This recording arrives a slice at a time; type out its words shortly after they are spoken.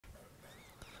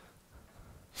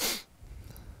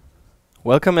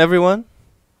Welcome everyone.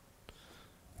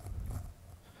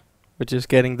 We're just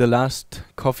getting the last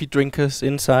coffee drinkers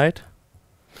inside.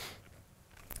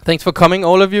 Thanks for coming,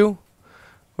 all of you.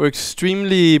 We're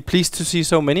extremely pleased to see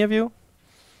so many of you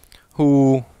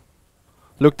who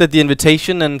looked at the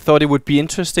invitation and thought it would be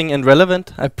interesting and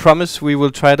relevant. I promise we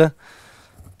will try to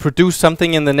produce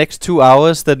something in the next 2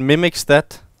 hours that mimics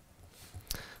that.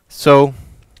 So,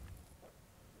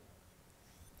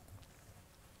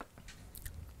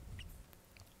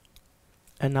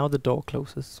 and now the door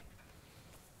closes.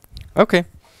 Okay.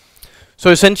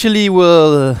 So essentially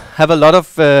we'll have a lot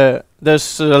of,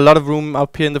 there's a lot of room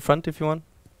up here in the front if you want,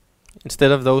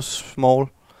 instead of those small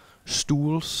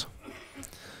stools.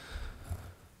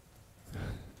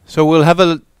 So we'll have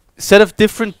a set of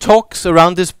different talks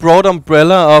around this broad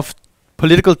umbrella of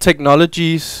political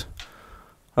technologies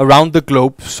around the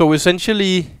globe. So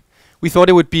essentially we thought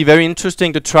it would be very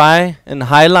interesting to try and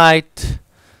highlight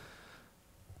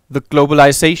the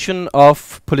globalization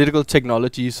of political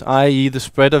technologies, i.e. the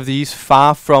spread of these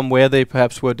far from where they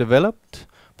perhaps were developed,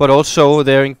 but also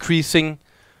their increasing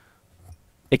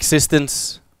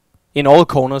existence in all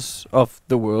corners of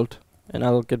the world. And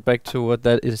I'll get back to what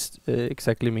that is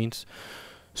exactly means.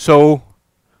 So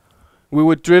we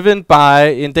were driven by,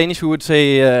 in Danish we would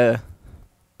say a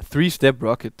 3-step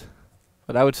rocket,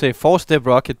 but I would say 4-step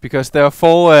rocket, because there are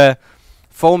four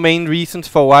main reasons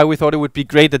for why we thought it would be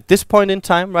great at this point in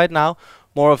time right now,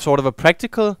 more of sort of a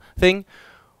practical thing.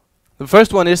 The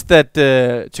first one is that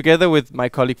together with my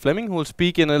colleague Flemming, who will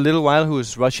speak in a little while, who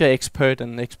is Russia expert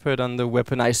and expert on the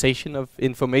weaponization of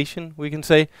information, we can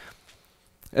say,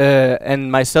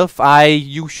 and myself,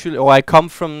 I come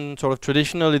from sort of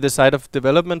traditionally the side of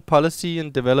development policy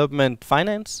and development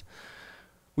finance.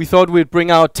 We thought we'd bring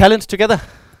our talents together,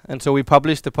 and so we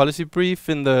published a policy brief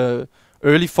in the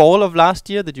early fall of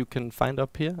last year that you can find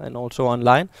up here and also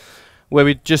online, where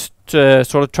we just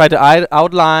sort of try to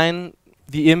outline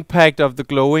the impact of the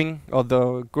growing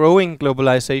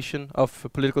globalization of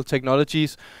political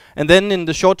technologies. And then in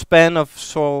the short span of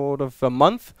sort of a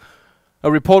month, a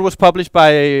report was published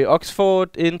by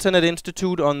Oxford Internet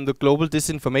Institute on the global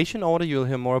disinformation order. You'll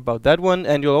hear more about that one,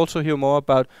 and you'll also hear more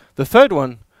about the third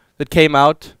one that came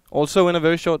out also in a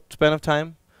very short span of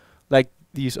time, like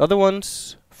these other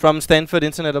ones from Stanford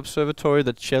Internet Observatory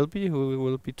that Shelby, who we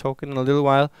will be talking in a little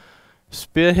while,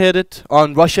 spearheaded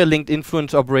on Russia-linked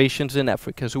influence operations in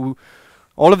Africa. So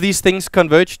all of these things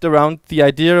converged around the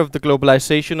idea of the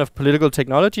globalization of political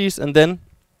technologies, and then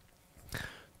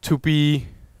to be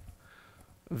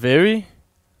very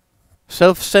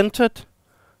self-centered,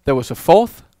 there was a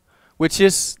fourth, which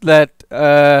is that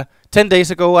 10 days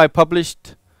ago I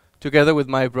published, together with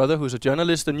my brother who's a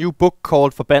journalist, a new book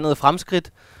called Forbandede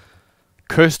Fremskridt.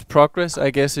 Cursed Progress, I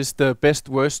guess, is the best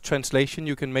worst translation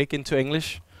you can make into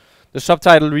English. The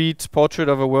subtitle reads Portrait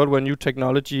of a World Where New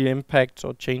Technology Impacts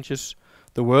or Changes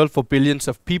the World for Billions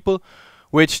of People,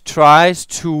 which tries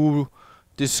to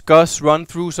run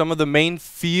through some of the main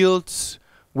fields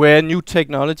where new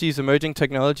technologies, emerging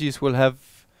technologies, will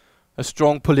have a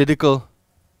strong political,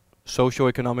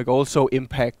 socio-economic also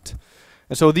impact.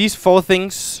 And so these four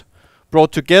things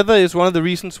brought together is one of the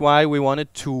reasons why we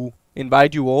wanted to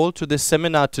invite you all to this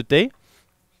seminar today.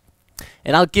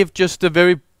 And I'll give just a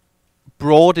very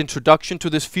broad introduction to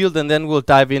this field, and then we'll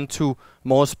dive into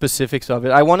more specifics of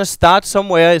it. I want to start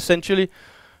somewhere essentially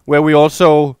where we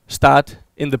also start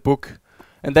in the book.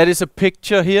 And that is a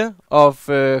picture here of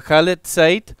Khaled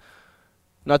Said,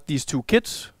 not these two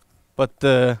kids, but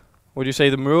the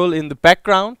mural in the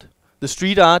background, the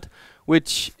street art,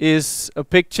 which is a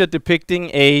picture depicting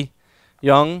a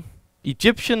young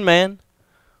Egyptian man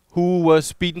who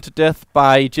was beaten to death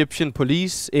by Egyptian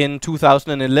police in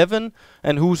 2011,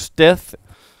 and whose death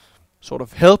sort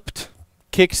of helped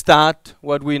kickstart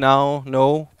what we now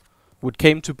know would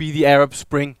came to be the Arab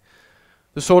Spring.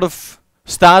 The sort of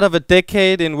start of a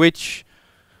decade in which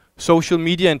social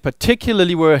media in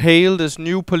particularly were hailed as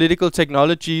new political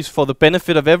technologies for the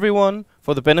benefit of everyone,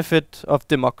 for the benefit of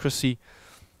democracy.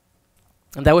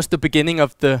 And that was the beginning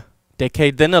of the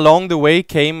decade. Then along the way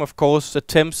came, of course,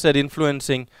 attempts at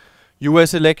influencing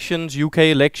US elections, UK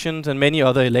elections, and many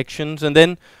other elections. And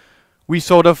then we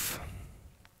sort of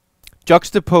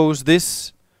juxtapose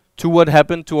this to what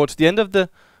happened towards the end of the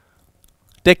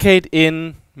decade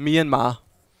in Myanmar.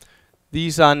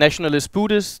 These are nationalist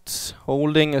Buddhists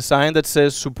holding a sign that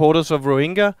says, "Supporters of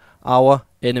Rohingya, our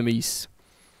enemies."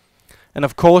 And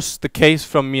of course, the case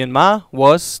from Myanmar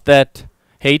was that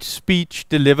hate speech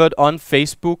delivered on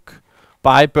Facebook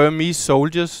by Burmese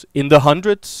soldiers in the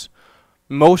hundreds,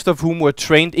 most of whom were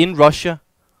trained in Russia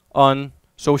on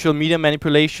social media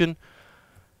manipulation,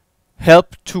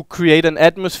 helped to create an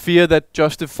atmosphere that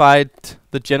justified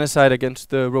the genocide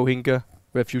against the Rohingya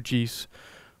refugees.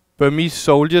 Burmese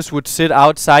soldiers would sit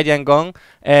outside Yangon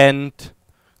and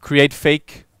create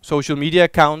fake social media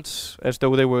accounts as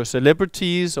though they were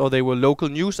celebrities or they were local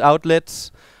news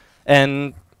outlets,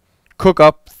 and cook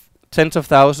up tens of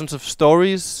thousands of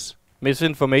stories,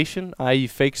 misinformation, i.e.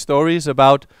 fake stories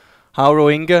about how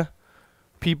Rohingya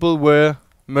people were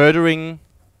murdering,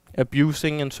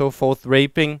 abusing and so forth,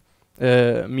 raping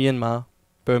Myanmar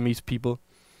Burmese people.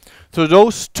 So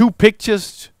those two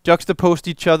pictures juxtaposed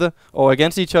each other or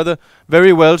against each other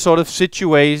very well sort of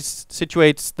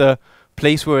situates the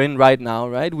place we're in right now,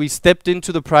 right? We stepped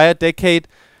into the prior decade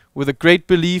with a great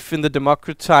belief in the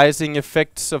democratizing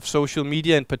effects of social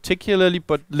media in particularly,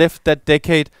 but left that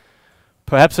decade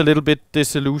perhaps a little bit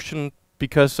disillusioned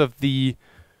because of the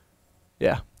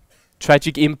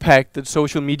tragic impact that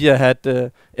social media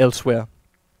had elsewhere.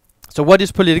 So what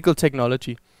is political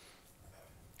technology?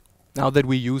 Now that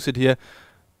we use it here,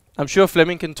 I'm sure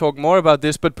Flemming can talk more about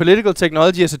this, but political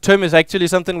technology as a term is actually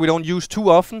something we don't use too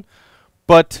often,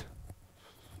 but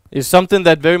is something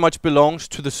that very much belongs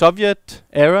to the Soviet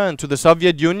era and to the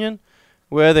Soviet Union,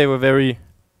 where they were very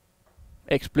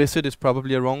explicit, is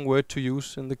probably a wrong word to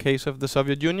use in the case of the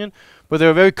Soviet Union, but they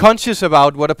were very conscious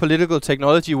about what a political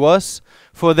technology was.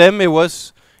 For them it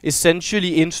was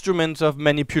essentially instruments of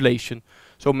manipulation.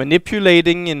 So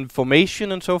manipulating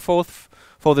information and so forth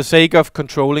for the sake of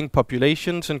controlling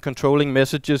populations and controlling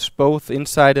messages both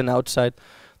inside and outside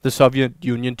the Soviet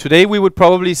Union. Today we would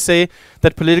probably say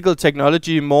that political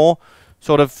technology more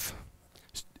sort of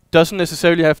doesn't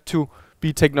necessarily have to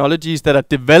be technologies that are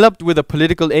developed with a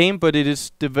political aim, but it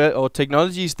is or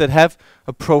technologies that have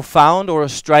a profound or a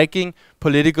striking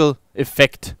political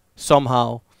effect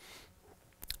somehow,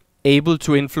 able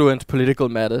to influence political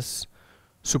matters,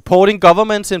 supporting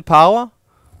governments in power,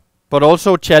 but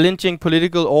also challenging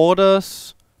political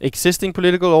orders, existing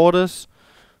political orders,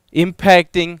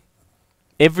 impacting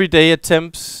everyday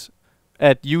attempts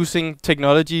at using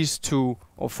technologies to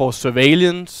or for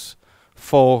surveillance,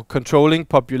 for controlling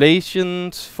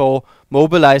populations, for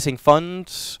mobilizing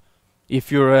funds,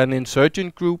 if you're an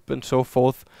insurgent group and so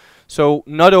forth. So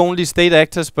not only state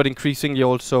actors, but increasingly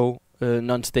also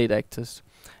non-state actors.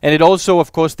 And it also,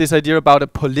 of course, this idea about a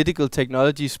political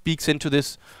technology speaks into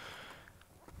this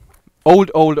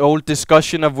old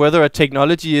discussion of whether a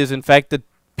technology is in fact a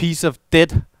piece of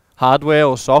dead hardware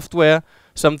or software,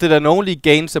 something that only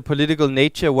gains a political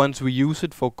nature once we use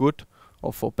it for good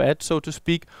or for bad, so to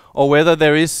speak, or whether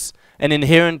there is an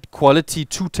inherent quality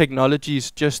to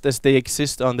technologies just as they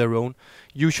exist on their own.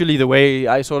 Usually the way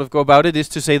I sort of go about it is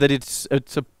to say that it's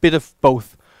a bit of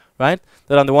both, right?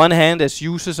 That on the one hand, as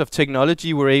users of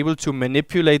technology, we're able to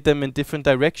manipulate them in different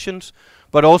directions,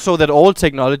 but also that all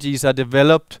technologies are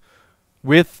developed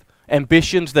with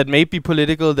ambitions that may be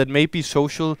political, that may be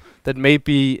social, that may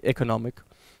be economic.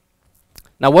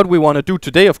 Now what we want to do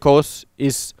today, of course,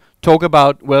 is talk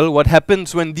about, well, what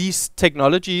happens when these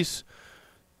technologies,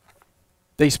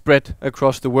 they spread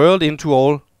across the world into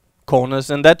all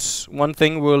corners. And that's one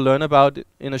thing we'll learn about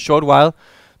in a short while,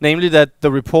 namely that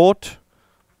the report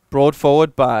brought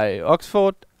forward by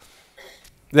Oxford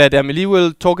that Amélie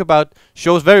will talk about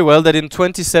shows very well that in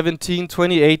 2017,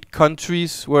 28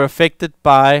 countries were affected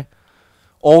by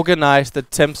organized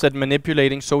attempts at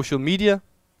manipulating social media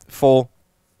for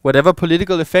whatever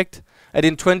political effect. And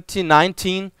in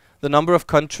 2019, the number of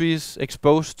countries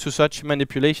exposed to such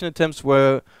manipulation attempts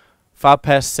were far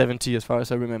past 70, as far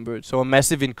as I remember it. So a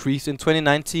massive increase. In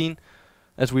 2019,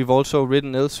 as we've also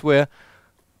written elsewhere,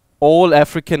 all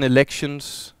African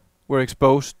elections were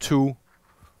exposed to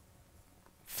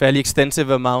fairly extensive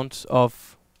amounts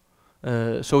of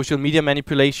social media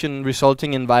manipulation,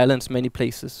 resulting in violence many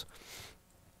places.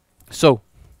 So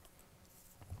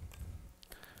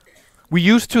we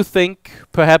used to think,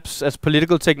 perhaps, as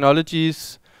political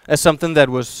technologies as something that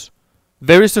was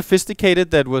very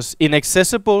sophisticated, that was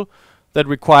inaccessible, that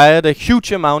required a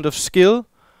huge amount of skill,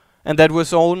 and that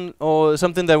was or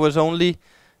something that was only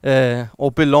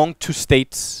or belonged to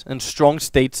states, and strong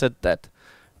states at that.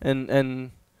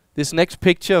 And this next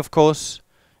picture, of course,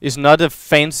 is not a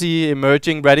fancy,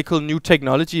 emerging, radical new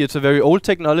technology. It's a very old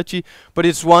technology, but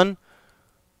it's one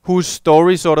whose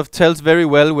story sort of tells very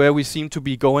well where we seem to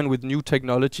be going with new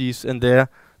technologies and their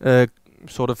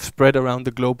sort of spread around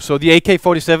the globe. So the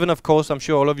AK-47, of course, I'm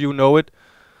sure all of you know it.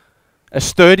 A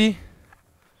sturdy,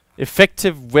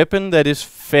 effective weapon that is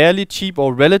fairly cheap,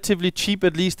 or relatively cheap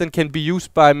at least, and can be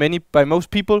used by most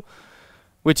people,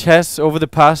 which has over the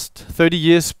past 30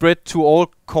 years spread to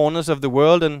all corners of the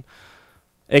world and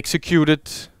executed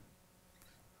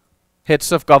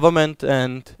heads of government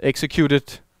and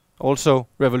executed also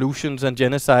revolutions and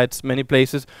genocides many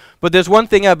places. But there's one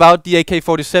thing about the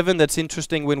AK-47 that's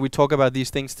interesting when we talk about these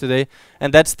things today,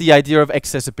 and that's the idea of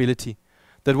accessibility.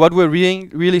 That what we're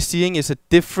really seeing is a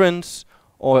difference,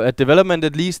 or a development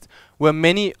at least, where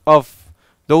many of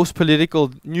those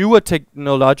newer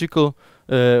technological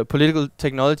political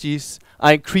technologies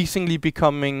are increasingly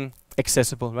becoming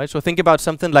accessible, right? So think about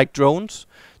something like drones.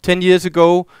 10 years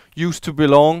ago used to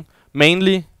belong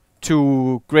mainly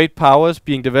to great powers,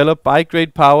 being developed by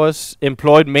great powers,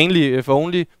 employed mainly, if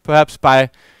only, perhaps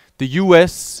by the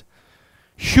US.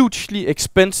 Hugely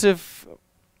expensive,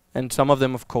 and some of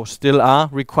them of course still are,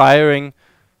 requiring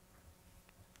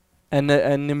an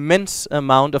immense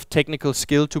amount of technical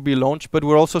skill to be launched. But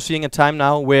we're also seeing a time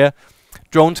now where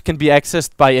drones can be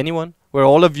accessed by anyone, where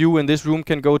all of you in this room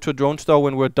can go to a drone store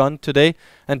when we're done today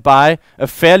and buy a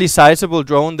fairly sizable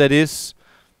drone that is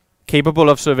capable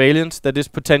of surveillance, that is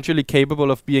potentially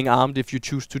capable of being armed if you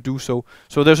choose to do so.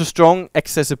 So there's a strong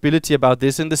accessibility about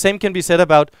this, and the same can be said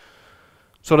about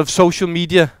sort of social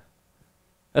media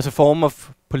as a form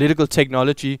of political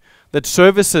technology, that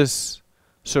services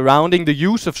surrounding the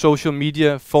use of social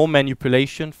media for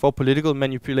manipulation, for political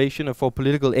manipulation or for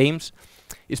political aims,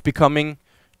 is becoming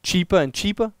cheaper and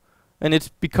cheaper, and it's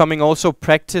becoming also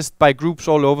practiced by groups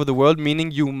all over the world,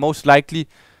 meaning you most likely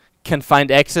can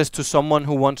find access to someone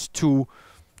who wants to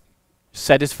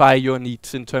satisfy your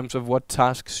needs in terms of what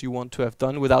tasks you want to have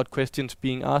done without questions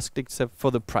being asked except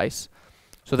for the price.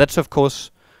 So that's of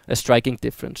course a striking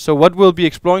difference. So what we'll be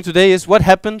exploring today is what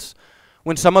happens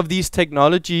when some of these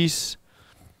technologies,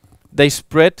 they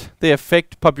spread, they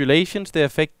affect populations, they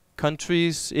affect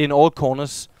countries in all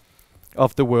corners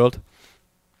of the world.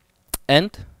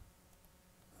 And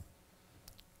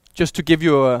just to give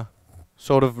you a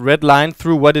sort of red line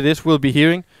through what it is we'll be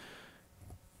hearing,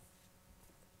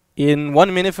 in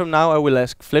 1 minute from now I will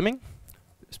ask Flemming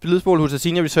Splidsboel, who's a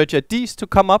senior researcher at DIIS, to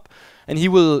come up, and he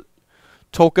will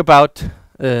talk about,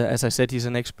 as I said, he's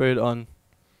an expert on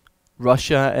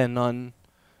Russia and on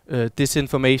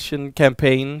disinformation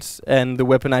campaigns and the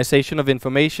weaponization of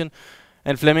information.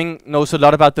 And Flemming knows a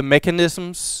lot about the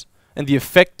mechanisms and the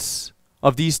effects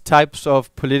of these types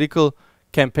of political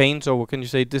campaigns, or what can you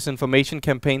say, disinformation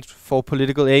campaigns for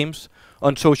political aims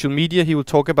on social media. He will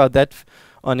talk about that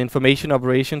on information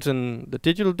operations in the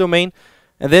digital domain.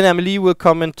 And then Amélie will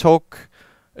come and talk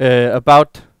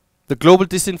about the global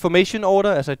disinformation order,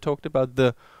 as I talked about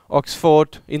the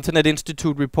Oxford Internet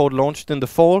Institute report launched in the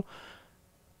fall.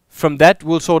 From that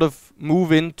we'll sort of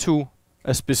move into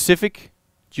a specific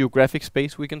geographic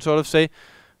space, we can sort of say,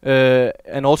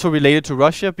 and also related to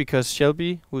Russia, because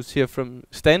Shelby, who's here from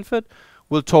Stanford,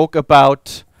 will talk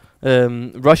about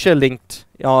Russia-linked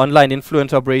online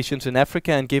influence operations in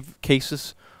Africa and give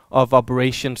cases of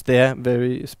operations there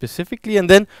very specifically. And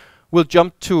then we'll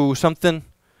jump to something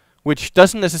which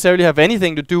doesn't necessarily have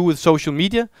anything to do with social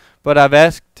media, but I've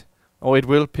asked, or it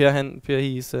will, Per,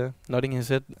 he's nodding his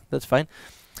head, that's fine.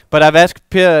 But I've asked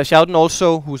Per Schouten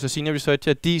also, who's a senior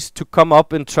researcher at DIIS, to come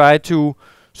up and try to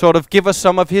sort of give us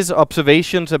some of his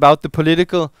observations about the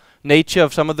political nature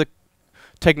of some of the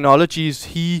technologies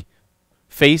he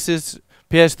faces.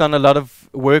 Per has done a lot of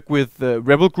work with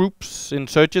rebel groups,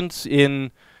 insurgents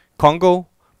in Congo,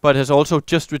 but has also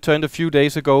just returned a few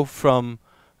days ago from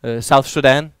South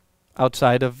Sudan,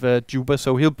 outside of Juba,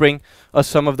 so he'll bring us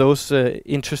some of those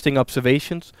interesting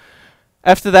observations.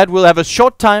 After that we'll have a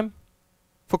short time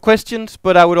for questions,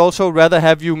 but I would also rather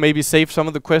have you maybe save some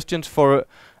of the questions for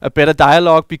a better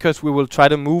dialogue, because we will try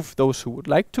to move those who would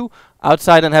like to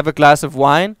outside and have a glass of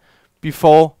wine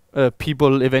before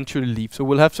people eventually leave. So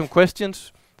we'll have some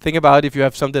questions. Think about if you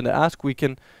have something to ask, we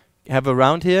can have a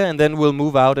round here, and then we'll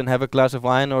move out and have a glass of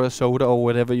wine or a soda or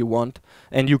whatever you want,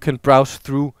 and you can browse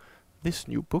through this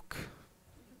new book.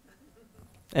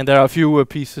 And there are a few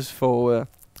pieces for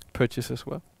purchase as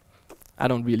well. I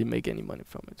don't really make any money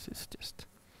from it, it's just...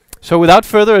 So without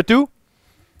further ado,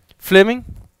 Flemming,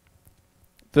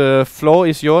 the floor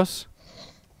is yours.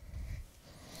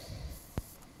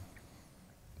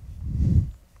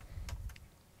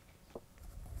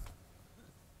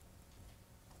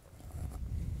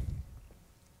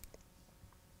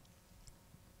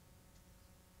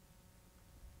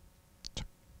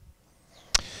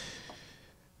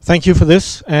 Thank you for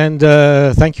this, and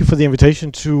thank you for the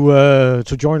invitation to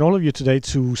join all of you today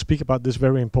to speak about this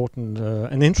very important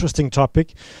and interesting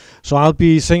topic. So I'll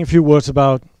be saying a few words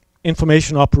about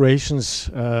information operations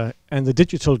and the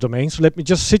digital domain. So let me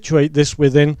just situate this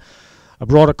within a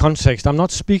broader context. I'm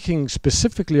not speaking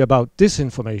specifically about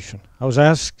disinformation. I was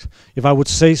asked if I would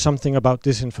say something about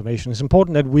disinformation. It's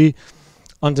important that we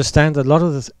understand that a lot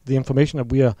of the information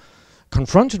that we are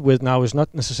confronted with now is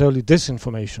not necessarily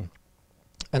disinformation.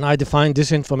 And I define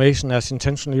disinformation as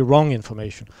intentionally wrong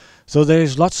information. So there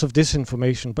is lots of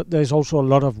disinformation, but there is also a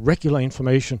lot of regular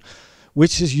information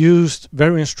which is used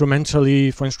very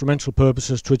instrumentally for instrumental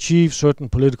purposes to achieve certain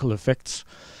political effects.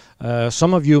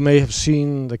 Some of you may have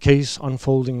seen the case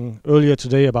unfolding earlier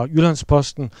today about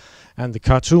Jyllandsposten and the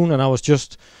cartoon, and I was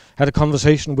just had a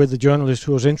conversation with the journalist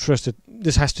who was interested.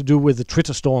 This has to do with the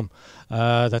Twitter storm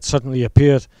that suddenly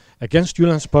appeared against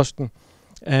Jyllandsposten,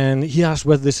 and he asked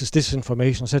whether this is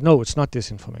disinformation. I said, no, it's not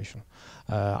disinformation.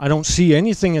 I don't see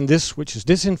anything in this which is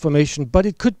disinformation, but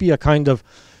it could be a kind of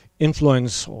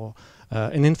influence or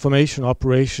an information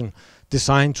operation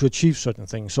designed to achieve certain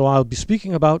things. So I'll be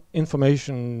speaking about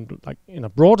information like in a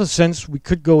broader sense. We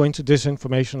could go into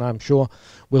disinformation. I'm sure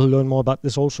we'll learn more about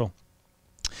this also.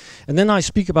 And then I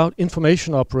speak about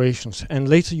information operations, and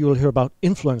later you will hear about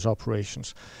influence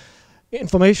operations.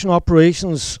 Information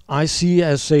operations I see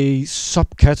as a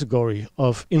subcategory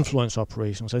of influence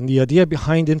operations, and the idea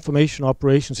behind information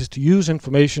operations is to use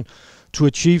information to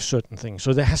achieve certain things.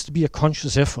 So there has to be a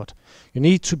conscious effort. You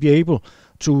need to be able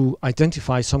to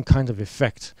identify some kind of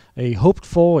effect, a hoped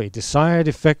for, a desired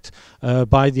effect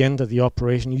by the end of the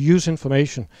operation. You use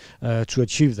information to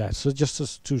achieve that. So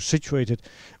just to situate it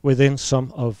within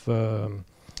some of the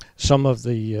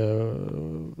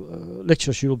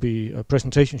lectures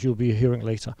presentations you'll be hearing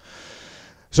later.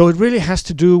 So it really has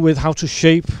to do with how to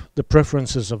shape the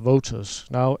preferences of voters.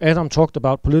 Now, Adam talked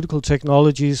about political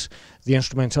technologies, the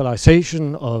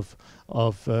instrumentalization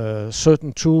of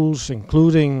certain tools,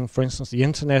 including, for instance, the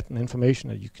internet and information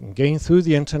that you can gain through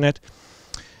the internet.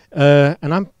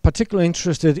 And I'm particularly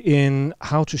interested in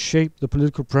how to shape the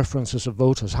political preferences of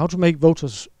voters, how to make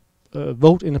voters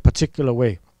vote in a particular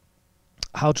way,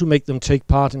 how to make them take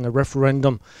part in a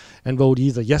referendum and vote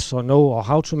either yes or no, or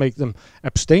how to make them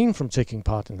abstain from taking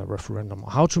part in a referendum,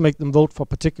 or how to make them vote for a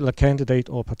particular candidate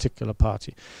or a particular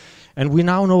party. And we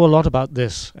now know a lot about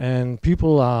this, and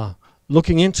people are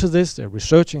looking into this, they're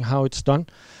researching how it's done.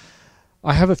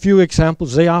 I have a few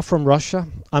examples. They are from Russia.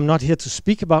 I'm not here to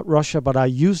speak about Russia, but I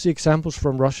use the examples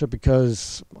from Russia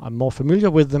because I'm more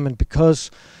familiar with them, and because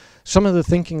some of the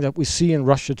thinking that we see in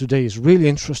Russia today is really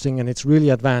interesting and it's really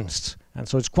advanced. And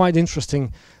so it's quite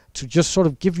interesting to just sort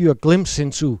of give you a glimpse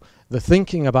into the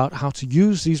thinking about how to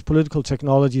use these political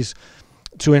technologies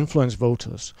to influence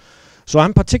voters. So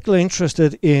I'm particularly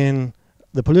interested in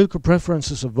the political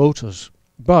preferences of voters,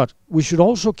 but we should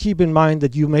also keep in mind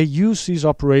that you may use these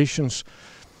operations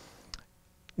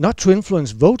not to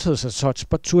influence voters as such,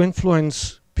 but to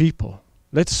influence people.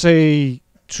 Let's say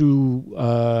to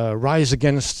rise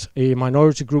against a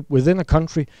minority group within a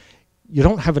country. You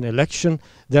don't have an election,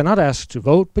 they're not asked to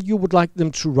vote, but you would like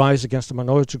them to rise against a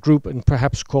minority group and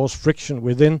perhaps cause friction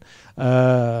within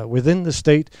the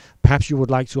state. Perhaps you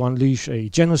would like to unleash a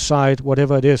genocide,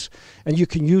 whatever it is, and you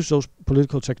can use those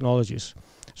political technologies.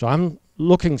 So I'm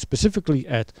looking specifically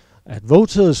at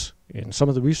voters in some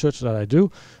of the research that I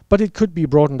do, but it could be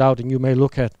broadened out, and you may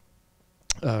look at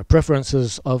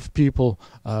preferences of people,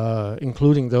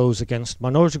 including those against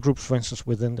minority groups, for instance,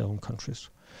 within their own countries.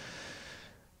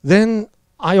 Then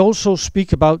I also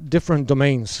speak about different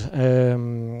domains,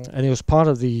 and it was part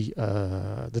of the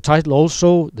title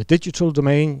also, the digital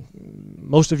domain.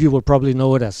 Most of you will probably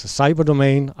know it as the cyber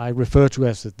domain. I refer to it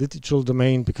as the digital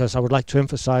domain because I would like to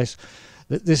emphasize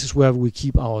that this is where we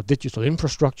keep our digital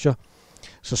infrastructure.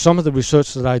 So some of the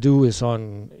research that I do is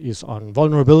on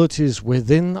vulnerabilities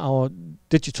within our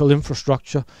digital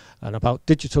infrastructure and about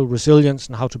digital resilience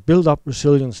and how to build up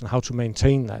resilience and how to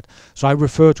maintain that. So I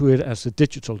refer to it as the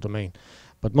digital domain,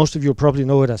 but most of you probably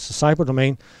know it as the cyber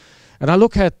domain. And I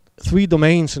look at three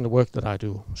domains in the work that I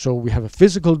do. So we have a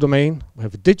physical domain, we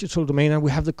have a digital domain, and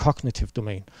we have the cognitive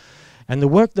domain. And the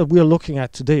work that we are looking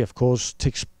at today, of course,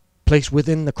 takes place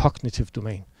within the cognitive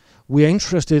domain. We are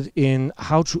interested in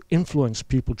how to influence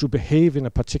people to behave in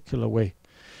a particular way.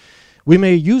 We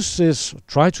may use this,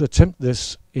 try to attempt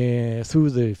this through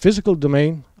the physical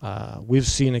domain. We've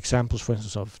seen examples, for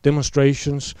instance, of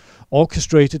demonstrations,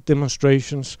 orchestrated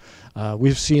demonstrations.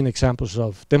 We've seen examples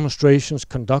of demonstrations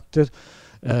conducted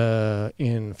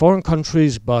in foreign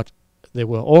countries, but they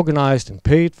were organized and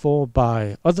paid for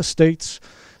by other states.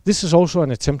 This is also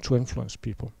an attempt to influence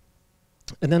people.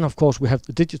 And then, of course, we have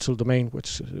the digital domain,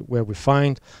 where we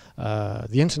find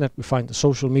the internet, we find the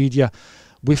social media.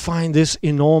 We find this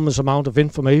enormous amount of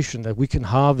information that we can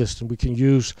harvest and we can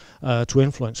use to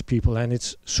influence people, and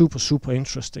it's super, super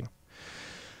interesting.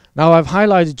 Now, I've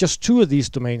highlighted just two of these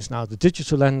domains now, the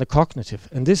digital and the cognitive,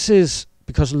 and this is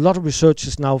because a lot of research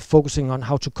is now focusing on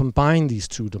how to combine these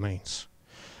two domains.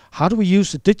 How do we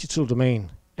use the digital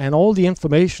domain and all the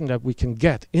information that we can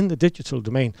get in the digital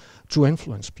domain to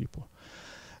influence people?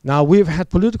 Now, we've had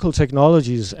political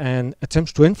technologies and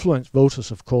attempts to influence voters,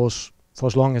 of course, for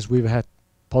as long as we've had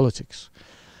politics.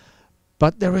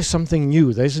 But there is something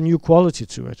new. There's a new quality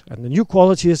to it. And the new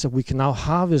quality is that we can now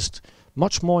harvest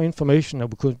much more information than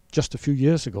we could just a few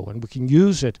years ago, and we can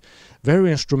use it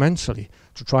very instrumentally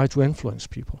to try to influence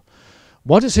people.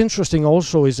 What is interesting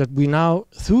also is that we now,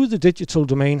 through the digital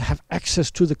domain, have access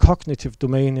to the cognitive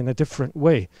domain in a different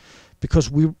way,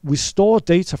 because we store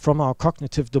data from our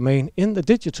cognitive domain in the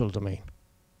digital domain.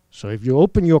 So if you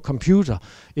open your computer,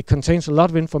 it contains a lot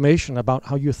of information about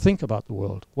how you think about the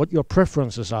world, what your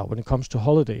preferences are when it comes to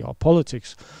holiday or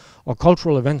politics or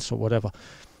cultural events or whatever.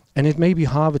 And it may be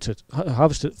harvested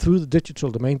through the digital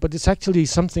domain, but it's actually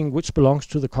something which belongs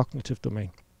to the cognitive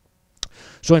domain.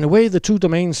 So in a way, the two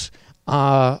domains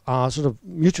are sort of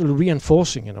mutually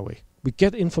reinforcing in a way. We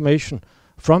get information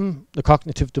from the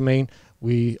cognitive domain,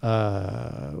 we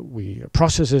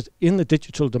process it in the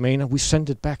digital domain, and we send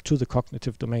it back to the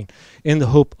cognitive domain in the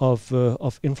hope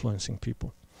of influencing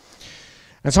people.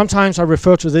 And sometimes I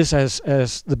refer to this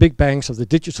as the big bangs of the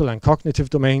digital and cognitive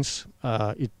domains.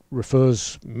 It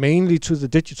refers mainly to the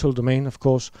digital domain, of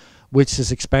course, which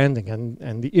is expanding.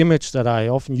 And the image that I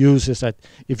often use is that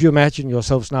if you imagine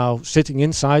yourselves now sitting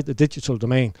inside the digital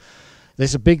domain,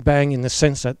 there's a big bang in the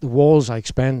sense that the walls are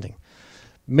expanding.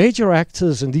 Major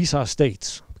actors, and these are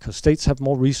states, because states have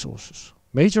more resources.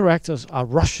 Major actors are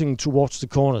rushing towards the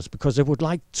corners because they would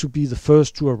like to be the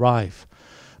first to arrive.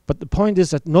 But the point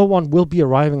is that no one will be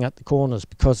arriving at the corners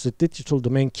because the digital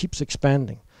domain keeps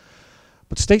expanding.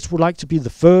 But states would like to be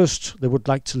the first. They would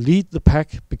like to lead the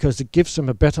pack because it gives them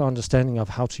a better understanding of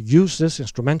how to use this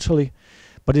instrumentally,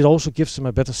 but it also gives them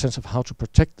a better sense of how to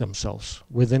protect themselves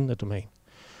within the domain.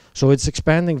 So it's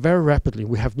expanding very rapidly.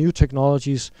 We have new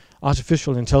technologies,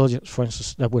 artificial intelligence, for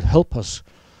instance, that would help us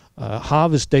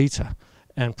harvest data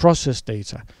and process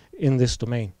data in this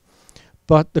domain.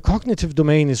 But the cognitive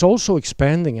domain is also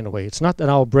expanding in a way. It's not that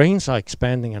our brains are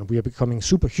expanding and we are becoming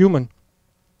superhuman,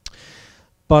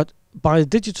 but by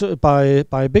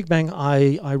Big Bang,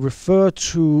 I refer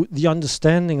to the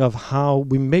understanding of how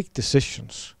we make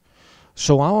decisions.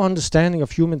 So our understanding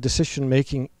of human decision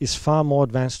making is far more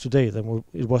advanced today than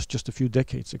it was just a few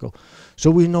decades ago. So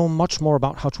we know much more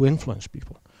about how to influence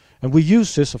people. And we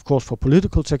use this, of course, for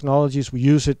political technologies. We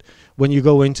use it when you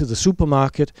go into the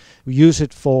supermarket. We use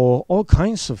it for all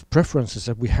kinds of preferences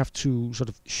that we have to sort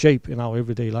of shape in our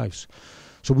everyday lives.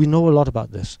 So we know a lot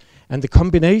about this. And the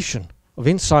combination of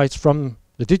insights from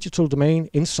the digital domain,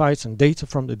 insights and data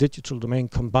from the digital domain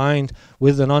combined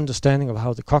with an understanding of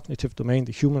how the cognitive domain,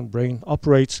 the human brain,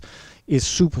 operates is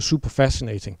super, super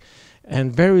fascinating.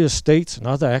 And various states and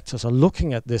other actors are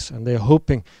looking at this, and they're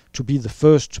hoping to be the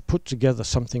first to put together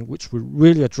something which will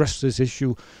really address this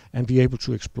issue and be able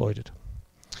to exploit it.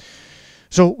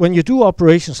 So when you do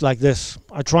operations like this,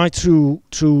 I try to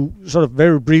sort of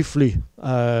very briefly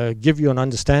give you an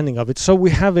understanding of it. So we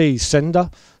have a sender,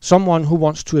 someone who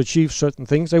wants to achieve certain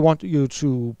things. They want you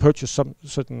to purchase some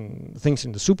certain things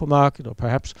in the supermarket, or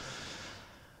perhaps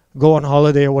go on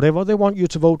holiday or whatever. They want you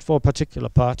to vote for a particular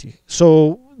party.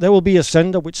 So there will be a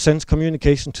sender which sends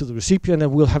communication to the recipient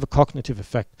and will have a cognitive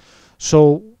effect.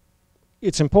 So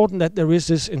it's important that there is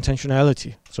this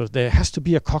intentionality. So there has to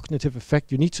be a cognitive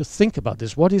effect. You need to think about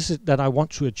this. What is it that I want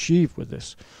to achieve with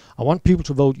this? I want people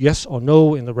to vote yes or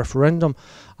no in the referendum.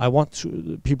 I want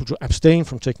people to abstain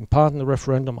from taking part in the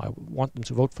referendum. I want them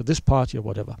to vote for this party or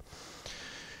whatever.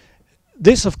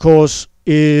 This, of course,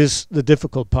 is the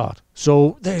difficult part.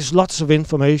 So there's lots of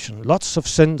information, lots of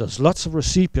senders, lots of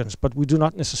recipients, but we do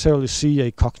not necessarily see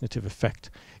a cognitive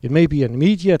effect. It may be an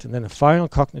immediate and then a final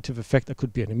cognitive effect. There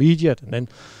could be an immediate and then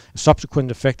a subsequent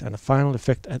effect and a final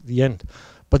effect at the end.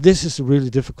 But this is a really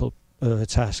difficult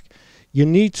task. You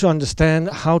need to understand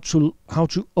how to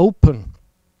open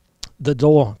the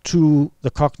door to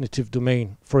the cognitive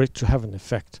domain for it to have an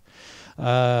effect.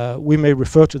 We may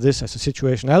refer to this as a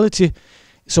situationality.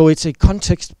 So it's a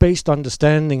context-based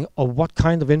understanding of what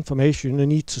kind of information you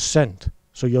need to send.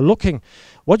 So you're looking,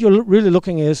 what you're really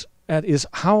looking at is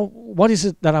what is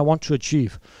it that I want to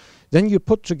achieve? Then you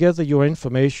put together your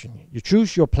information, you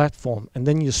choose your platform, and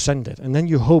then you send it, and then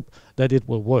you hope that it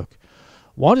will work.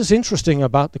 What is interesting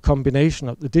about the combination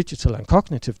of the digital and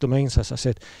cognitive domains, as I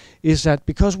said, is that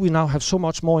because we now have so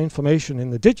much more information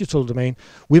in the digital domain,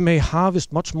 we may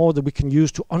harvest much more that we can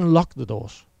use to unlock the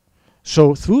doors.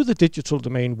 So through the digital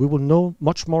domain, we will know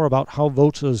much more about how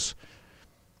voters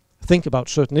think about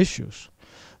certain issues.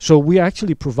 So we are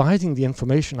actually providing the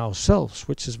information ourselves,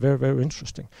 which is very, very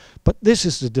interesting. But this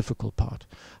is the difficult part.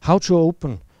 How to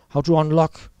open how to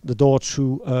unlock the door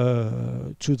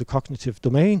to the cognitive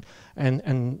domain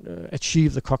and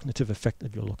achieve the cognitive effect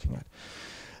that you're looking at.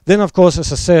 Then, of course,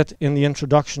 as I said in the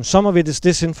introduction, some of it is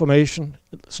disinformation.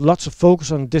 There's lots of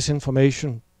focus on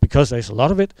disinformation because there's a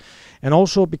lot of it, and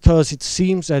also because it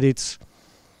seems that it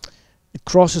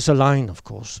crosses a line, of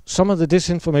course. Some of the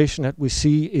disinformation that we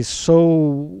see is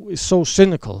so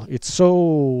cynical. It's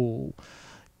so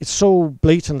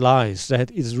blatant lies that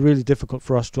it is really difficult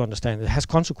for us to understand. It has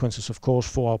consequences, of course,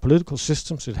 for our political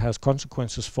systems. It has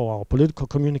consequences for our political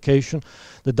communication,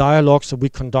 the dialogues that we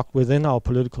conduct within our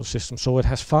political system. So it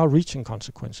has far-reaching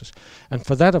consequences. And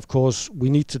for that, of course,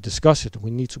 we need to discuss it. We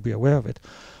need to be aware of it.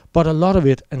 But a lot of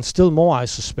it, and still more, I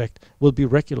suspect, will be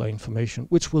regular information,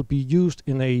 which will be used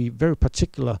in a very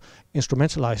particular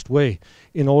instrumentalized way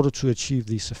in order to achieve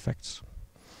these effects.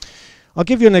 I'll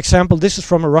give you an example. This is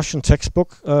from a Russian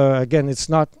textbook. Again, it's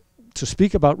not to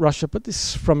speak about Russia, but this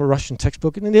is from a Russian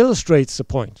textbook, and it illustrates the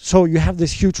point. So you have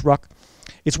this huge rock.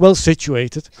 It's well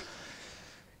situated.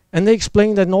 And they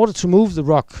explain that in order to move the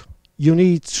rock, you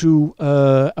need to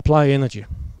apply energy.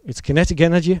 It's kinetic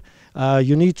energy.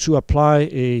 You need to apply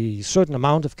a certain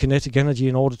amount of kinetic energy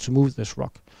in order to move this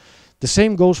rock. The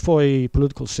same goes for a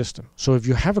political system. So if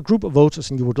you have a group of voters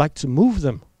and you would like to move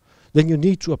them, then you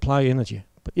need to apply energy.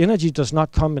 But energy does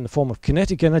not come in the form of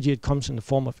kinetic energy, it comes in the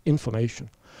form of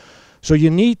information. So you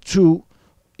need to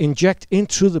inject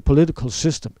into the political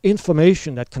system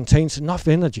information that contains enough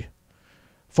energy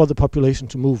for the population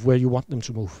to move where you want them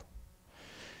to move.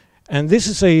 And this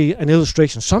is an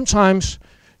illustration. Sometimes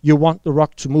you want the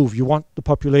rock to move, you want the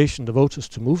population, the voters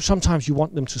to move. Sometimes you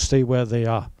want them to stay where they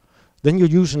are. Then you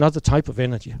use another type of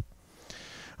energy.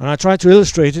 And I try to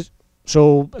illustrate it.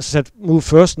 So, as I said, move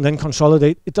first and then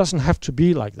consolidate. It doesn't have to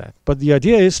be like that. But the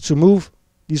idea is to move.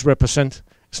 These represent,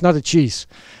 it's not a cheese.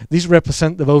 These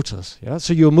represent the voters. Yeah?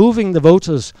 So you're moving the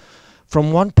voters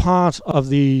from one part of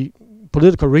the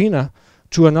political arena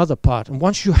to another part. And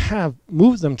once you have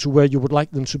moved them to where you would like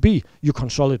them to be, you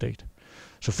consolidate.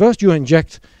 So first you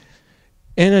inject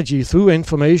energy through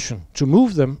information to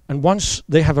move them. And once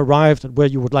they have arrived at where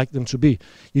you would like them to be,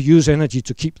 you use energy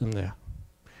to keep them there.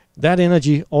 That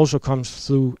energy also comes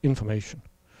through information.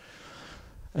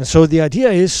 And so the idea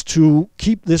is to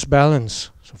keep this balance.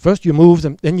 So first you move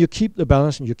them, then you keep the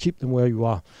balance and you keep them where you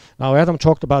are. Now Adam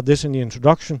talked about this in the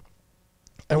introduction.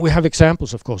 And we have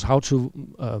examples, of course, how to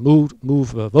move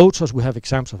voters. We have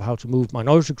examples of how to move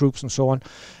minority groups and so on.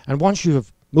 And once you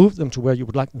have moved them to where you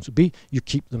would like them to be, you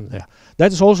keep them there.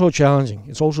 That is also challenging.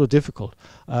 It's also difficult.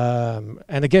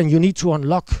 And again, you need to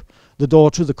unlock the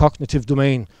door to the cognitive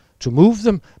domain to move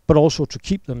them, but also to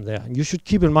keep them there. And you should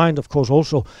keep in mind, of course,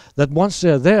 also that once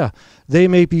they're there, they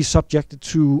may be subjected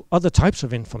to other types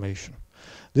of information.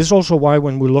 This is also why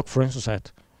when we look, for instance,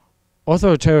 at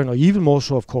authoritarian, or even more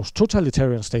so, of course,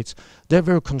 totalitarian states, they're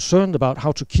very concerned about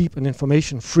how to keep an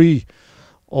information-free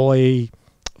or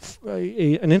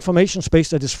an information space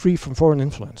that is free from foreign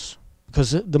influence.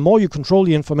 Because the more you control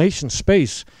the information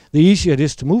space, the easier it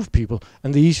is to move people,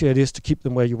 and the easier it is to keep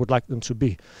them where you would like them to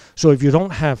be. So if you don't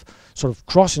have sort of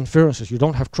cross-inferences, you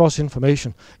don't have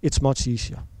cross-information, it's much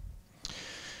easier.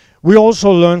 We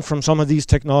also learn from some of these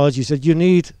technologies that you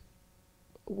need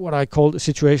what I call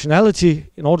situationality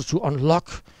in order to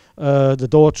unlock the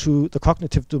door to the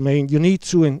cognitive domain. You need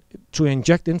to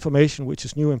inject information which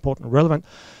is new, important, relevant,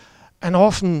 and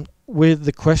often with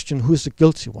the question, who is the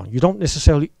guilty one? You don't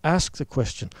necessarily ask the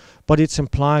question, but it's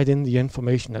implied in the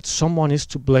information that someone is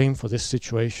to blame for this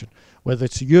situation, whether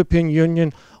it's the European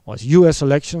Union or it's US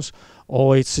elections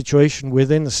or it's a situation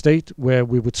within a state where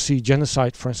we would see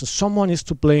genocide, for instance. Someone is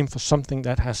to blame for something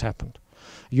that has happened.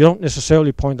 You don't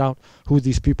necessarily point out who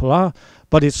these people are,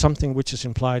 but it's something which is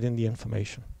implied in the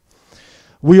information.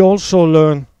 We also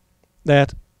learn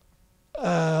that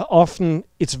often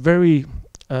it's very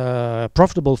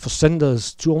profitable for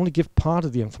senders to only give part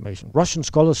of the information. Russian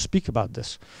scholars speak about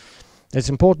this. It's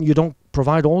important you don't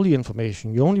provide all the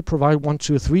information. You only provide 1,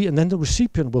 2, 3, and then the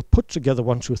recipient will put together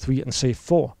 1, 2, 3 and say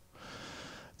 4.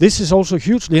 This is also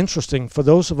hugely interesting for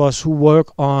those of us who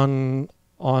work on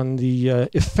the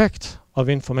effect of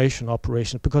information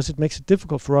operations, because it makes it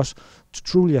difficult for us to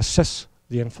truly assess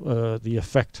the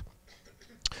effect.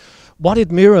 What it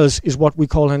mirrors is what we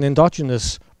call an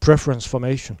endogenous preference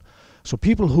formation. So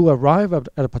people who arrive at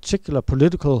a particular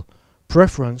political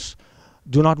preference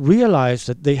do not realize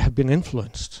that they have been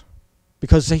influenced,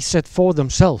 because they said 4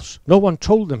 themselves. No one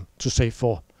told them to say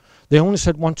 4. They only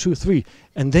said 1, 2, 3,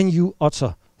 and then you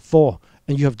utter 4,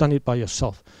 and you have done it by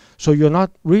yourself. So you're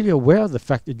not really aware of the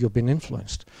fact that you've been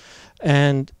influenced.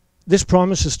 And this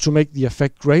promises to make the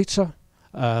effect greater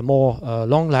more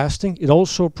long-lasting. It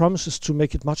also promises to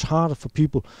make it much harder for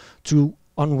people to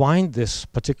unwind this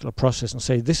particular process and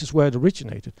say this is where it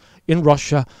originated, in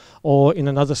Russia or in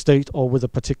another state or with a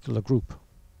particular group.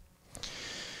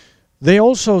 They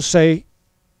also say,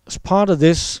 as part of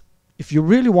this, if you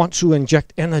really want to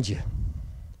inject energy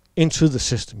into the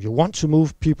system, you want to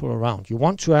move people around, you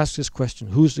want to ask this question,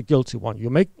 who's the guilty one? You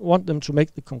want them to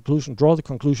make the conclusion, draw the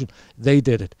conclusion, they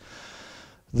did it.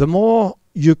 The more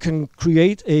you can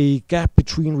create a gap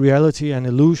between reality and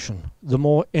illusion, the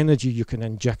more energy you can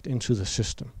inject into the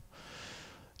system.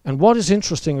 And what is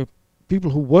interesting, people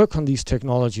who work on these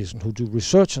technologies and who do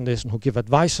research on this and who give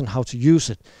advice on how to use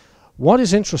it, what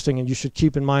is interesting, and you should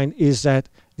keep in mind, is that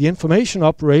the information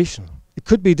operation, it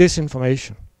could be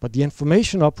disinformation, but the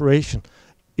information operation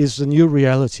is the new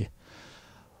reality.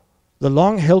 The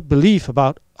long-held belief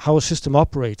about how a system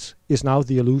operates is now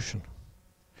the illusion.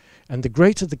 And the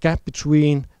greater the gap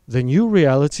between the new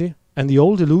reality and the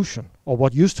old illusion, or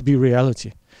what used to be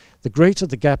reality, the greater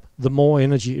the gap, the more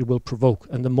energy it will provoke,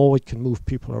 and the more it can move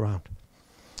people around.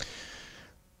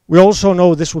 We also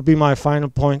know, this will be my final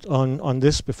point on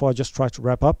this before I just try to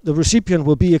wrap up, the recipient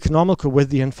will be economical with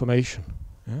the information.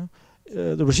 Yeah?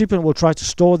 The recipient will try to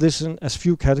store this in as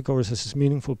few categories as is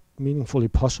meaningfully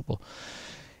possible.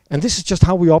 And this is just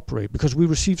how we operate, because we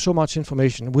receive so much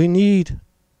information. We need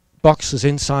boxes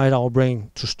inside our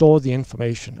brain to store the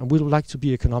information, and we would like to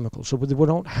be economical, so we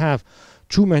don't have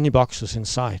too many boxes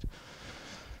inside.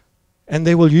 And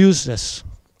they will use this.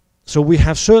 So we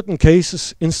have certain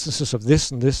cases, instances of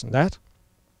this and this and that.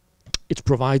 It's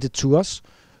provided to us.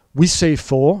 We say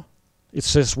 4. It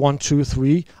says 1, 2,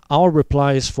 3. Our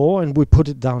reply is 4, and we put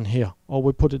it down here, or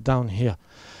we put it down here.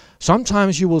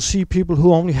 Sometimes you will see people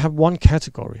who only have one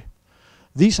category.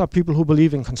 These are people who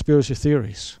believe in conspiracy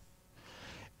theories.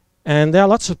 And there are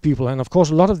lots of people, and of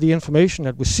course a lot of the information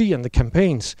that we see in the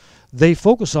campaigns, they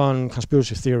focus on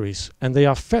conspiracy theories, and they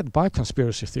are fed by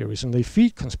conspiracy theories, and they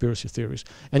feed conspiracy theories.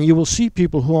 And you will see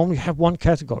people who only have one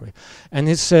category. And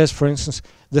it says, for instance,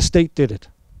 the state did it,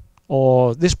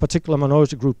 or this particular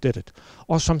minority group did it,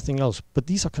 or something else. But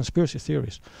these are conspiracy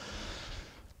theories.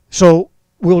 So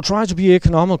we'll try to be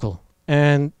economical,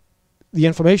 and the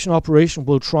information operation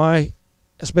will try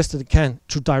as best as it can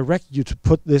to direct you to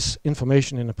put this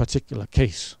information in a particular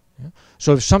case. Yeah?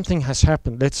 So if something has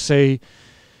happened, let's say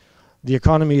the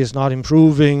economy is not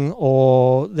improving,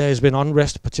 or there's been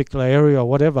unrest in a particular area or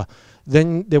whatever,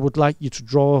 then they would like you to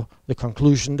draw the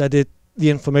conclusion that the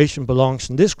information belongs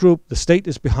in this group, the state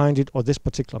is behind it, or this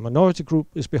particular minority group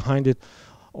is behind it,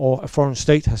 or a foreign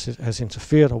state has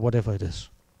interfered, or whatever it is.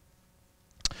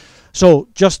 So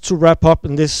just to wrap up,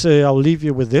 and this I'll leave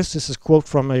you with this. This is a quote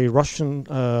from a Russian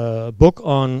book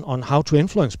on how to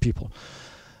influence people.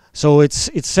 So it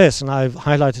says, and I've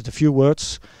highlighted a few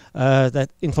words, that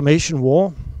information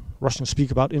war, Russians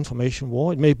speak about information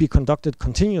war, it may be conducted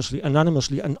continuously,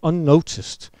 anonymously, and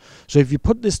unnoticed. So if you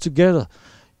put this together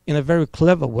in a very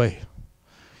clever way,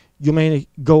 you may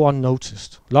go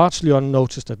unnoticed, largely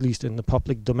unnoticed, at least in the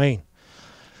public domain.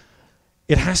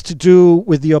 It has to do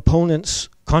with the opponent's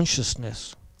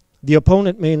consciousness. The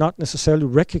opponent may not necessarily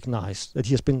recognize that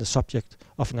he has been the subject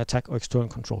of an attack or external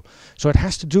control. So it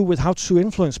has to do with how to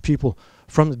influence people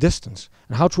from the distance,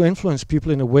 and how to influence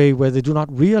people in a way where they do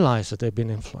not realize that they've been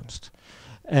influenced.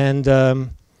 And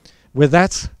with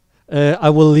that, I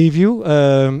will leave you,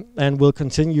 and we'll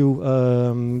continue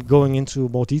going into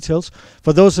more details.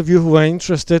 For those of you who are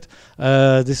interested,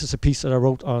 this is a piece that I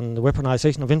wrote on the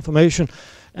weaponization of information,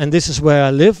 and this is where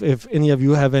I live, if any of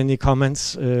you have any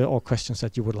comments or questions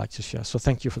that you would like to share. So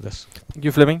thank you for this. Thank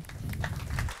you, Flemming.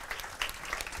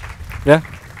 Yeah,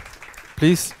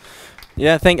 please.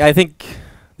 Yeah, I think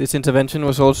this intervention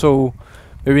was also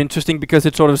very interesting, because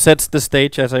it sort of sets the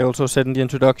stage, as I also said in the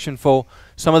introduction, for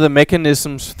some of the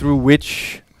mechanisms through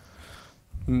which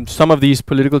some of these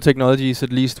political technologies,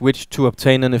 at least, which to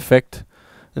obtain an effect.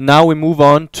 And now we move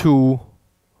on to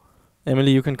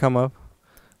Amélie. You can come up.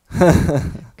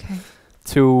 Okay.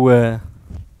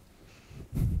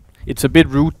 It's a bit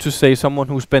rude to say someone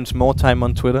who spends more time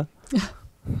on Twitter.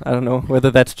 I don't know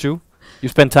whether that's true. You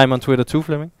spend time on Twitter too,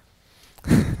 Flemming?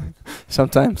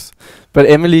 Sometimes. But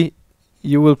Amélie,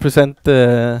 you will present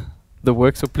the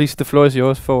work, so please, the floor is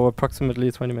yours for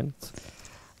approximately 20 minutes.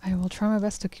 I will try my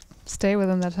best to stay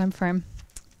within that time frame.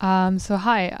 So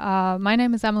hi, my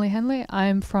name is Amélie Henle.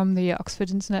 I'm from the Oxford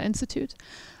Internet Institute.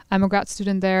 I'm a grad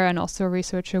student there and also a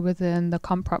researcher within the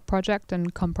COMPROP project,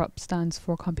 and COMPROP stands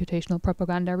for Computational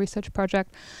Propaganda Research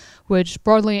Project, which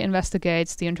broadly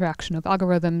investigates the interaction of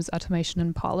algorithms, automation,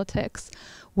 and politics.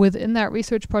 Within that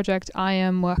research project, I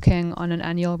am working on an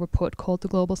annual report called the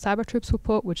Global Cyber Troops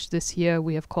Report, which this year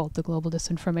we have called the Global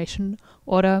Disinformation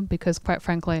Order, because quite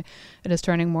frankly, it is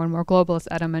turning more and more global. As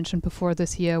Adam mentioned before,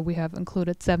 this year we have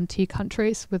included 70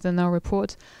 countries within our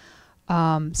report.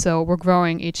 So we're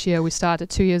growing each year. We started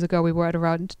 2 years ago, we were at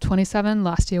around 27.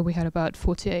 Last year we had about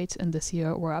 48, and this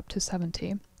year we're up to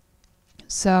 70.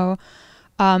 So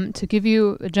to give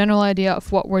you a general idea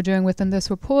of what we're doing within this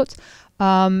report,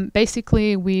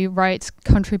 basically we write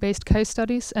country-based case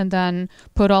studies and then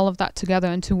put all of that together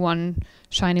into one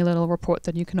shiny little report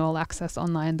that you can all access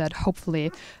online that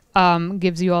hopefully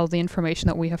gives you all the information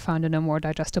that we have found in a more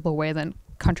digestible way than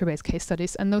country-based case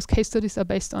studies. And those case studies are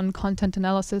based on content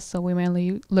analysis, so we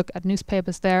mainly look at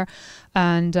newspapers there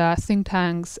and think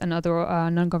tanks and other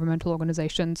non-governmental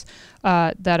organizations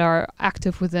that are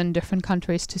active within different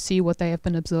countries to see what they have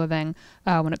been observing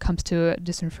when it comes to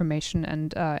disinformation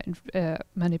and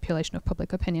manipulation of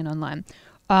public opinion online.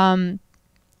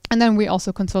 And then we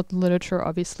also consult the literature,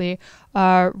 obviously,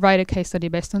 write a case study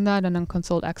based on that, and then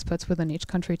consult experts within each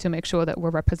country to make sure that we're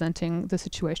representing the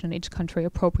situation in each country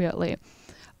appropriately.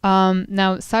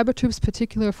 Now, cyber troops,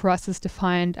 particular for us, is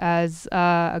defined as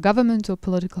a government or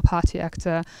political party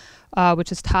actor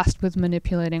which is tasked with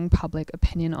manipulating public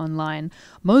opinion online.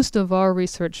 Most of our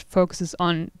research focuses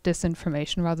on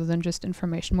disinformation rather than just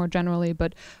information more generally,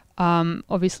 but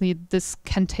obviously this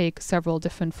can take several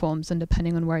different forms, and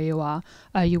depending on where you are,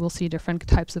 you will see different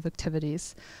types of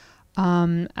activities.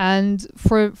 And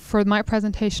for my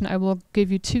presentation, I will give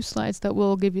you 2 slides that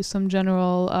will give you some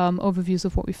general overviews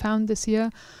of what we found this year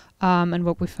and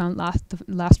what we found the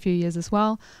last few years as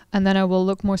well. And then I will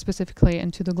look more specifically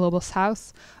into the Global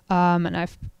South, and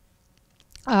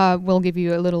will give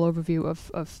you a little overview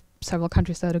of several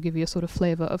countries that will give you a sort of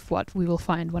flavor of what we will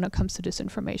find when it comes to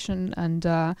disinformation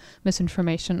and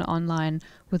misinformation online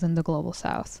within the Global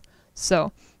South.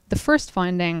 So the first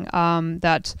finding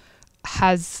that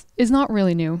is not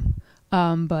really new,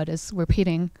 but is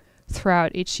repeating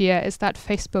throughout each year, is that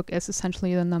Facebook is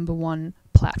essentially the #1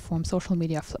 platform, social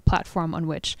media platform on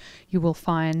which you will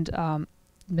find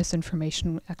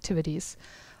misinformation activities.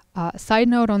 Side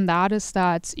note on that is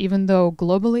that even though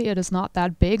globally it is not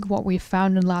that big, what we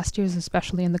found in last years,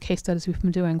 especially in the case studies we've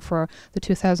been doing for the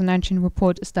 2019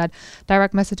 report, is that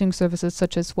direct messaging services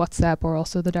such as WhatsApp, or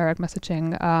also the direct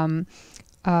messaging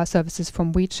services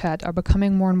from WeChat, are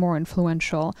becoming more and more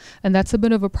influential. And that's a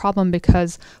bit of a problem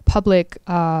because public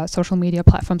social media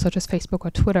platforms such as Facebook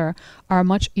or Twitter are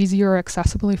much easier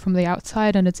accessibly from the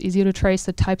outside, and it's easier to trace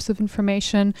the types of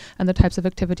information and the types of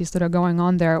activities that are going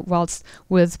on there, whilst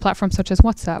with platforms such as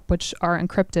WhatsApp, which are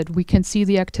encrypted, we can see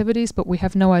the activities, but we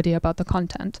have no idea about the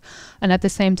content. And at the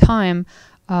same time,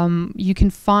 you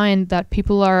can find that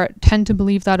people tend to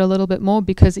believe that a little bit more,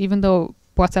 because even though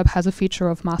WhatsApp has a feature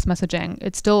of mass messaging,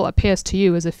 it still appears to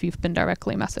you as if you've been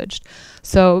directly messaged.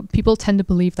 So people tend to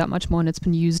believe that much more, and it's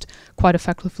been used quite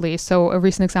effectively. So a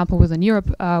recent example within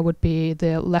Europe would be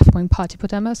the left-wing party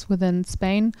Podemos within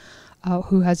Spain,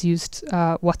 who has used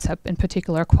WhatsApp in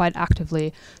particular quite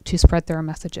actively to spread their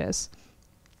messages.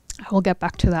 I will get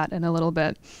back to that in a little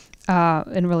bit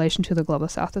in relation to the Global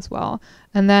South as well.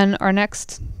 And then our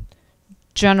next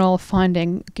general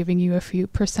finding, giving you a few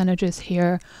percentages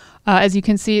here. As you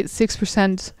can see,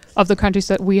 6% of the countries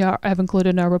that we have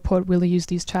included in our report really use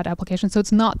these chat applications. So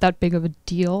it's not that big of a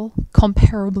deal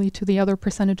comparably to the other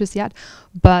percentages yet.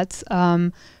 But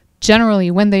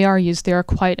generally, when they are used, they are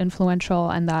quite influential,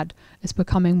 and that is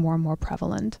becoming more and more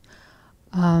prevalent.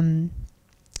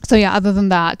 So yeah, other than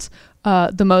that,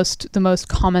 the most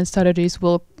common strategies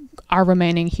are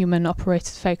remaining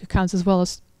human-operated fake accounts, as well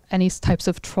as any types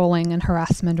of trolling and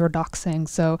harassment or doxing.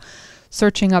 So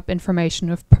searching up information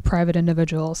of private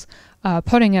individuals,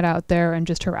 putting it out there and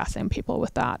just harassing people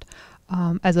with that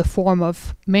as a form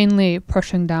of mainly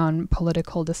pushing down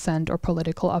political dissent or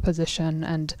political opposition,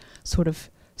 and sort of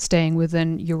staying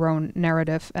within your own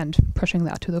narrative and pushing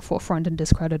that to the forefront and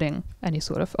discrediting any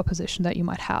sort of opposition that you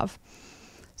might have.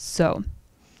 So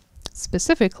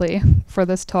specifically for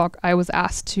this talk, I was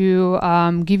asked to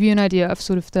give you an idea of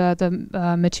sort of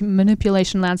the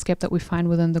manipulation landscape that we find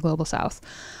within the Global South.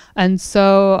 And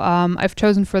so I've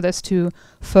chosen for this to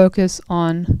focus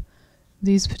on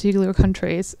these particular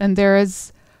countries. And there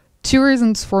is two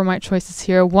reasons for my choices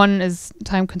here. One is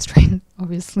time constraint,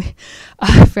 obviously.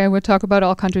 If I would talk about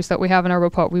all countries that we have in our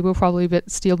report, we will probably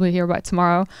still be here by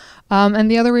tomorrow.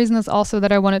 And the other reason is also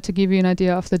that I wanted to give you an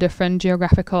idea of the different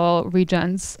geographical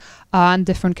regions and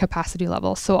different capacity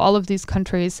levels. So all of these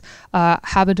countries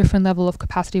have a different level of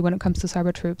capacity when it comes to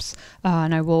cyber troops.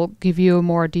 And I will give you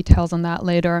more details on that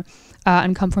later,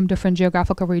 and come from different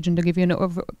geographical region to give you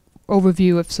an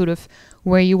overview of sort of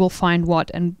where you will find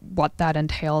what and what that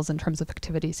entails in terms of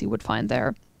activities you would find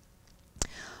there.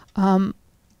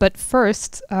 But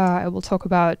first, I will talk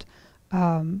about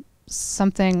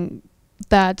something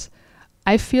that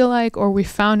I feel like, or we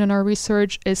found in our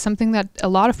research, is something that a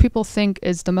lot of people think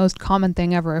is the most common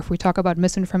thing ever. If we talk about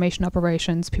misinformation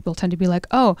operations, people tend to be like,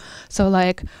 oh, so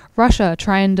like Russia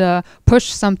trying to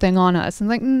push something on us. And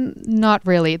like, not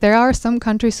really. There are some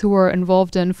countries who are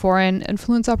involved in foreign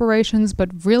influence operations,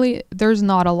 but really there's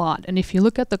not a lot. And if you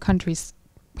look at the countries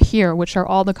here, which are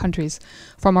all the countries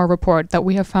from our report that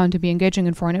we have found to be engaging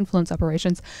in foreign influence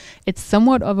operations, it's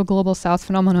somewhat of a global south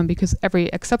phenomenon, because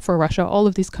except for Russia, all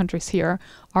of these countries here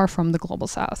are from the global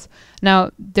south.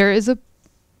 Now, there is a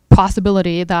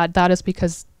possibility that that is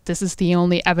because this is the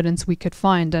only evidence we could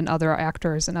find, and other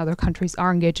actors in other countries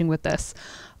are engaging with this,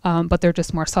 but they're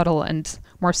just more subtle and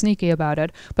more sneaky about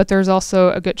it. But there's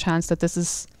also a good chance that this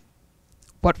is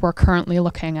what we're currently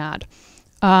looking at.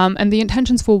 And the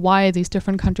intentions for why these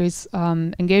different countries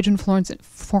engage in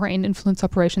foreign influence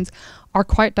operations are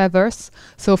quite diverse.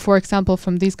 So, for example,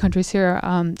 from these countries here,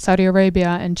 Saudi Arabia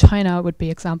and China would be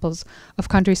examples of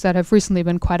countries that have recently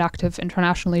been quite active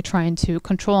internationally, trying to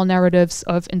control narratives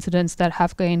of incidents that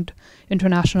have gained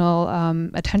international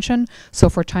attention. So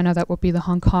for China, that would be the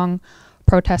Hong Kong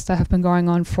protests that have been going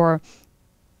on for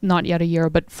not yet a year,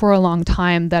 but for a long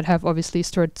time, that have obviously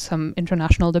stirred some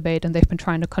international debate, and they've been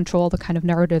trying to control the kind of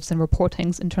narratives and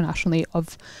reportings internationally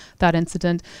of that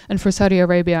incident. And for Saudi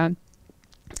Arabia,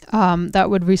 that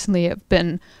would recently have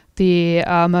been the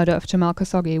murder of Jamal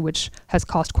Khashoggi, which has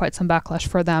caused quite some backlash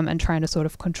for them, and trying to sort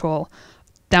of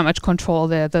damage control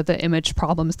the image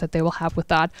problems that they will have with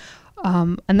that.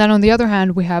 And then on the other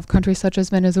hand, we have countries such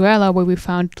as Venezuela, where we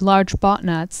found large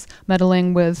botnets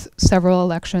meddling with several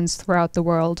elections throughout the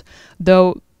world,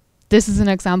 though this is an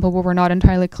example where we're not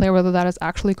entirely clear whether that is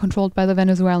actually controlled by the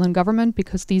Venezuelan government,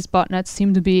 because these botnets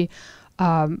seem to be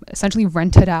essentially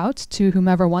rented out to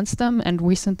whomever wants them. And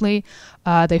recently,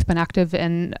 they've been active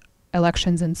in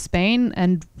elections in Spain,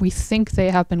 and we think they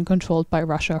have been controlled by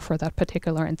Russia for that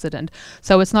particular incident.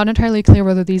 So it's not entirely clear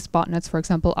whether these botnets, for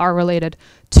example, are related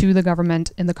to the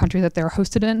government in the country that they're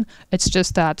hosted in. It's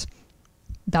just that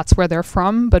that's where they're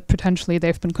from, but potentially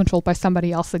they've been controlled by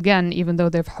somebody else again, even though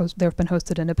they've been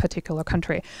hosted in a particular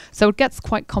country. So it gets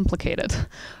quite complicated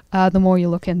the more you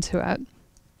look into it.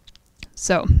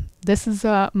 So this is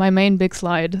my main big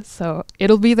slide. So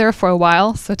it'll be there for a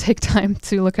while, so take time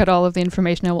to look at all of the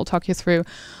information. I will talk you through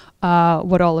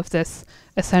what all of this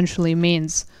essentially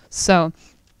means. So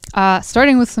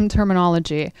starting with some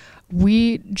terminology,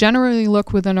 we generally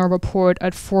look within our report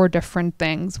at 4 different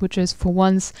things, which is, for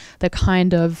once, the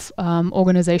kind of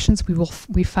organizations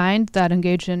we find that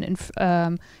engage in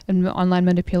online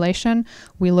manipulation.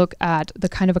 We look at the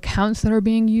kind of accounts that are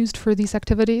being used for these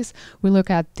activities. We look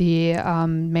at the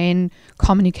main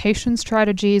communication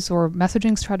strategies or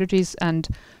messaging strategies, and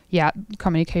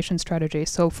communication strategies.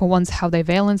 So for once, how they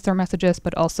valence their messages,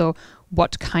 but also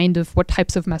what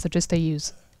types of messages they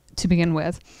use to begin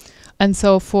with. And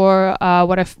so for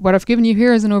what I've given you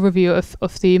here is an overview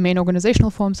of the main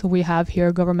organizational forms. So we have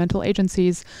here governmental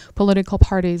agencies, political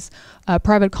parties,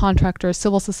 private contractors,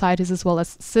 civil societies, as well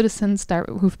as citizens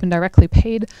who've been directly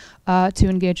paid to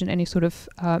engage in any sort of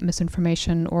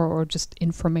misinformation or just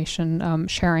information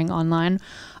sharing online.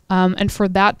 And for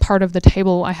that part of the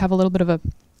table, I have a little bit of a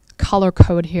color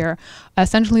code here.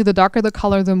 Essentially, the darker the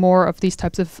color, the more of these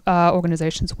types of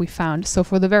organizations we found. So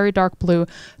for the very dark blue,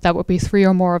 that would be 3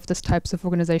 or more of these types of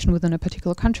organization within a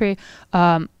particular country.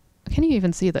 Can you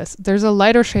even see this? There's a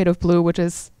lighter shade of blue, which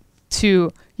is 2.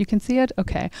 You can see it?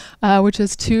 Okay. Which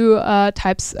is 2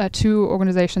 types, 2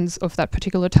 organizations of that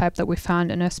particular type that we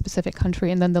found in a specific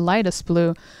country. And then the lightest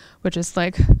blue, which is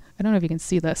like, I don't know if you can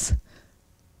see this.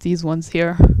 These ones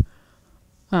here.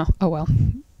 Oh well.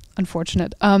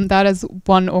 Unfortunate. That is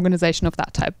 1 organization of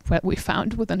that type that we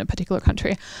found within a particular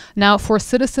country. Now, for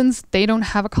citizens, they don't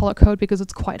have a color code because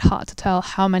it's quite hard to tell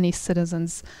how many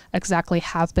citizens exactly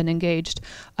have been engaged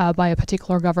by a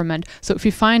particular government. So if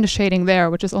you find a shading there,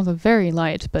 which is also very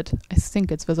light, but I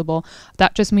think it's visible,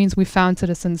 that just means we found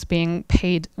citizens being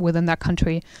paid within that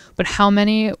country. But how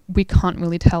many, we can't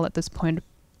really tell at this point.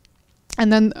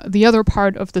 And then the other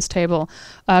part of this table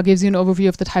gives you an overview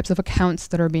of the types of accounts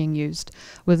that are being used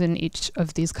within each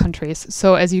of these countries.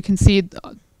 So as you can see,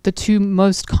 the two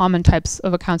most common types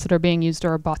of accounts that are being used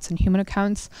are bots and human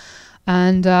accounts.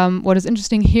 And what is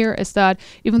interesting here is that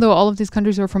even though all of these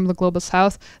countries are from the global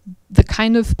south, the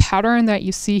kind of pattern that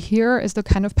you see here is the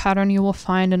kind of pattern you will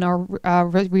find in our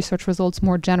research results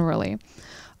more generally.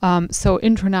 So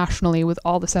internationally, with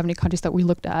all the 70 countries that we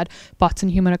looked at, bots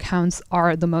and human accounts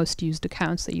are the most used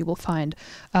accounts that you will find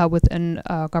within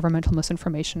governmental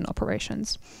misinformation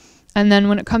operations. And then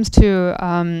when it comes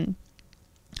to,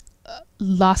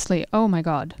 lastly, oh my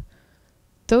God,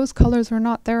 those colors are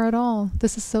not there at all.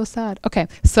 This is so sad. Okay,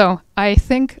 so I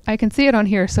think I can see it on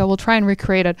here, so we'll try and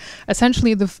recreate it.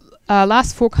 Essentially, the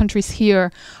last 4 countries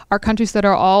here are countries that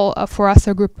are all, for us,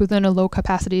 are grouped within a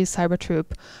low-capacity cyber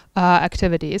troop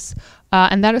activities.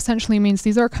 And that essentially means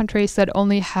these are countries that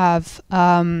only have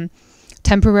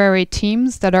temporary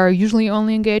teams that are usually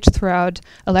only engaged throughout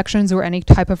elections or any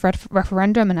type of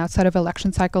referendum, and outside of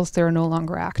election cycles, they're no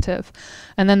longer active.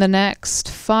 And then the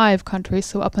next 5 countries,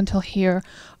 so up until here,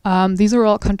 these are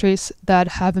all countries that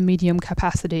have a medium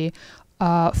capacity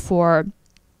for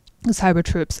cyber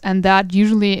troops, and that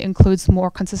usually includes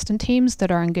more consistent teams that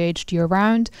are engaged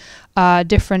year-round,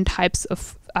 different types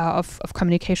of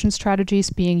communication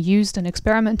strategies being used and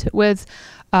experimented with,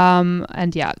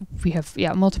 and yeah, we have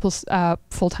multiple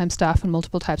full-time staff and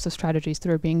multiple types of strategies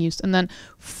that are being used. And then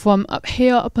from up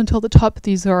here up until the top,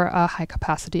 these are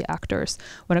high-capacity actors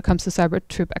when it comes to cyber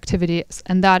troop activities,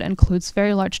 and that includes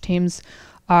very large teams,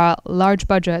 large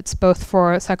budgets, both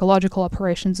for psychological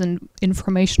operations and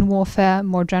information warfare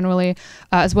more generally,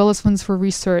 as well as funds for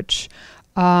research,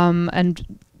 and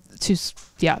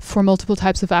for multiple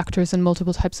types of actors and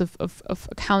multiple types of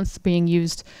accounts being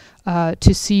used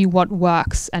to see what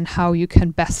works and how you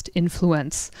can best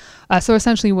influence. So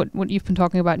essentially what you've been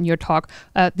talking about in your talk,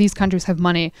 these countries have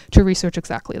money to research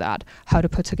exactly that, how to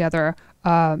put together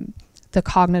the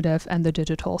cognitive and the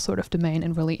digital sort of domain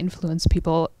and really influence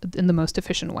people in the most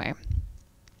efficient way.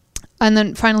 And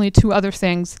then finally, 2 other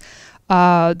things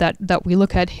that we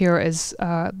look at here is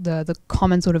the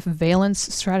common sort of valence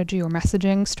strategy or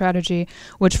messaging strategy,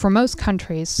 which for most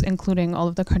countries, including all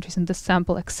of the countries in this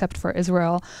sample except for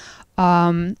Israel,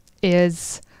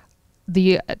 is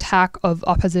the attack of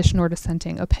opposition or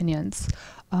dissenting opinions,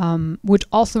 which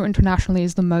also internationally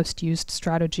is the most used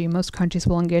strategy. Most countries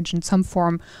will engage in some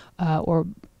form or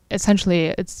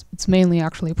essentially it's mainly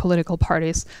actually political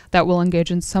parties that will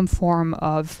engage in some form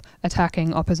of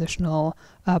attacking oppositional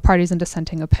parties and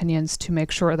dissenting opinions to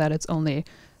make sure that it's only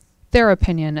their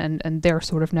opinion and their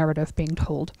sort of narrative being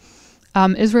told.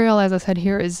 Israel, as I said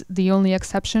here, is the only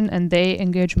exception, and they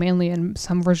engage mainly in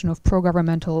some version of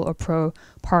pro-governmental or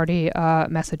pro-party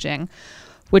messaging,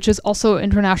 which is also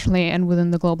internationally and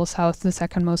within the global south the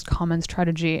second most common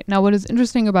strategy. Now, what is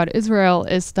interesting about Israel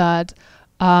is that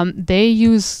they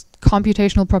use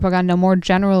computational propaganda more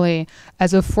generally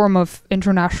as a form of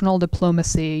international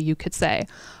diplomacy, you could say.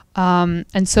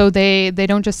 And so they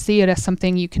don't just see it as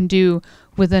something you can do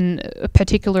within a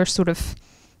particular sort of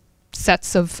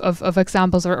sets of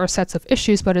examples or sets of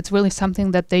issues, but it's really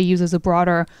something that they use as a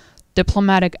broader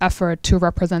diplomatic effort to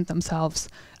represent themselves,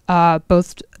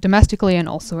 both domestically and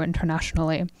also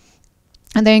internationally.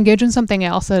 And they engage in something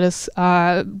else that is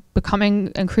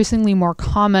becoming increasingly more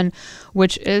common,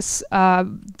 which is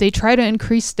they try to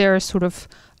increase their sort of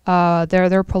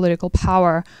their political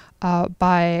power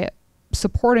by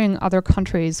supporting other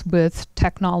countries with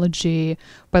technology,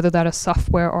 whether that is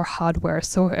software or hardware.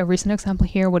 So a recent example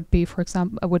here would be, for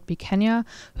example, Kenya,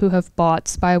 who have bought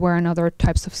spyware and other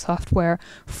types of software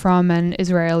from an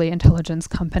Israeli intelligence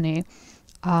company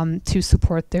to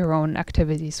support their own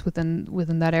activities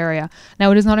within that area.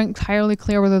 Now, it is not entirely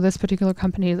clear whether this particular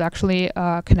company is actually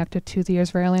connected to the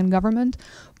Israeli government,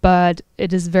 but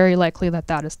it is very likely that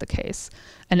that is the case.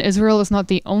 And Israel is not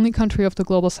the only country of the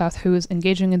global south who is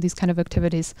engaging in these kind of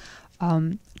activities.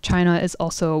 China is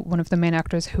also one of the main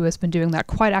actors who has been doing that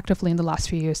quite actively in the last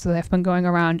few years. So they've been going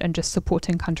around and just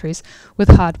supporting countries with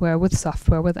hardware, with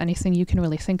software, with anything you can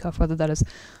really think of, whether that is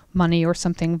money or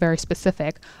something very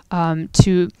specific,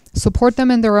 to support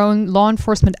them in their own law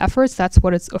enforcement efforts. That's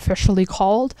what it's officially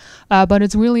called. But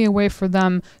it's really a way for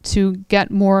them to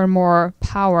get more and more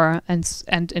power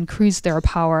and increase their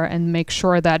power and make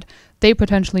sure that they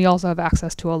potentially also have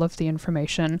access to all of the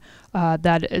information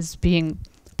that is being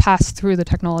passed through the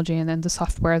technology and then the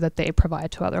software that they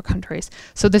provide to other countries.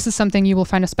 So this is something you will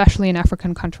find, especially in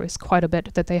African countries, quite a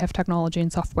bit, that they have technology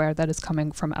and software that is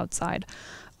coming from outside,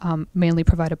 mainly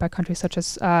provided by countries such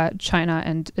as China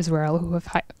and Israel, who have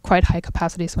quite high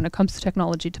capacities when it comes to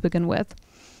technology to begin with.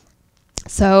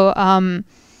 So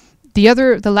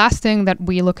the last thing that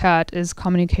we look at is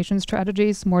communication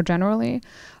strategies more generally.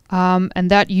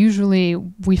 And that usually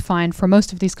we find for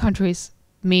most of these countries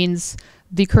means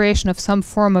the creation of some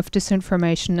form of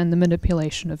disinformation and the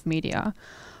manipulation of media,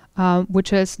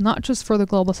 which is not just for the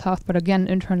Global South, but again,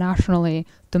 internationally,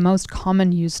 the most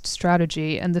common used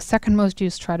strategy. And the second most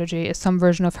used strategy is some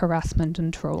version of harassment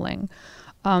and trolling.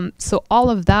 So all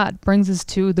of that brings us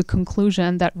to the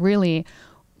conclusion that really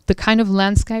the kind of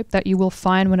landscape that you will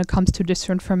find when it comes to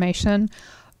disinformation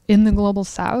in the Global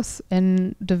South,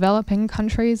 in developing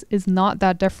countries, is not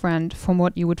that different from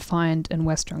what you would find in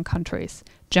Western countries,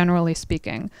 generally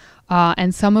speaking.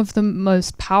 And some of the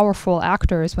most powerful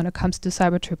actors when it comes to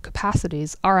cyber troop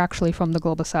capacities are actually from the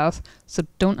Global South, so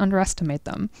don't underestimate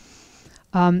them.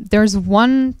 There's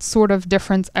one sort of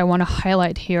difference I want to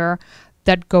highlight here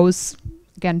that goes,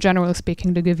 again, generally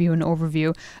speaking, to give you an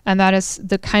overview, and that is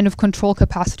the kind of control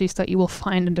capacities that you will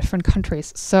find in different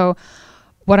countries. So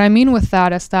what I mean with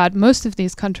that is that most of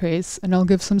these countries, and I'll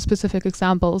give some specific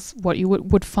examples, what you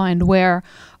would find where,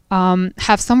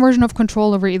 have some version of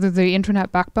control over either the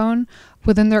internet backbone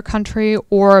within their country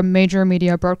or major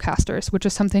media broadcasters, which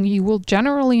is something you will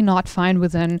generally not find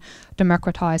within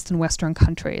democratized and Western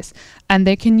countries. And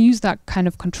they can use that kind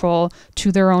of control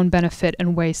to their own benefit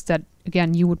in ways that,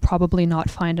 again, you would probably not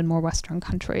find in more Western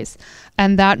countries.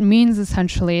 And that means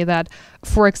essentially that,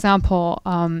 for example,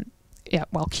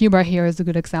 Cuba here is a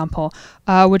good example,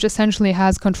 which essentially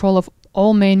has control of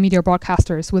all main media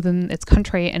broadcasters within its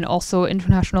country, and also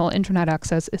international internet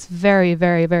access is very,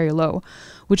 very, very low,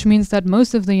 which means that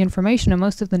most of the information and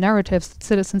most of the narratives that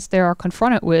citizens there are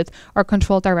confronted with are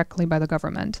controlled directly by the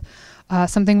government.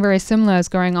 Something very similar is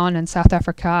going on in South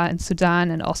Africa and Sudan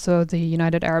and also the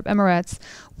United Arab Emirates,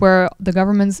 where the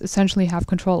governments essentially have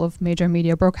control of major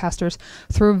media broadcasters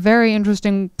through very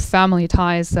interesting family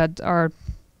ties that are,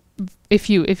 if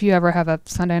you ever have a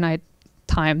Sunday night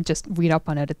time, just read up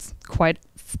on it. It's quite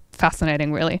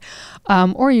fascinating, really.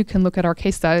 Or you can look at our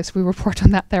case studies. We report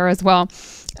on that there as well.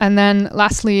 And then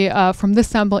lastly, from this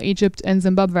sample, Egypt and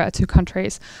Zimbabwe are two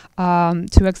countries,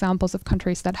 two examples of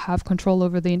countries that have control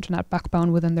over the internet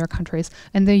backbone within their countries.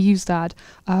 And they use that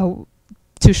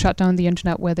to shut down the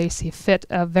internet where they see fit.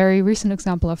 A very recent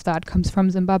example of that comes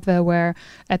from Zimbabwe, where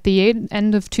at the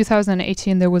end of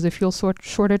 2018, there was a fuel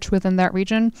shortage within that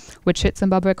region, which hit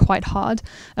Zimbabwe quite hard.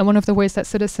 And one of the ways that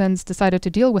citizens decided to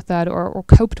deal with that or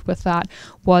coped with that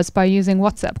was by using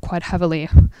WhatsApp quite heavily.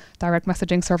 Direct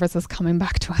messaging services coming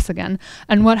back to us again.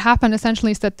 And what happened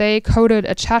essentially is that they coded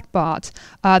a chatbot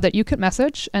that you could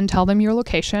message and tell them your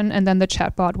location, and then the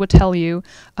chatbot would tell you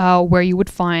where you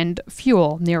would find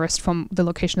fuel nearest from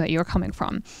the location that you're coming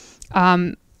from.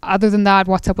 Other than that,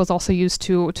 WhatsApp was also used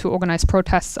to organize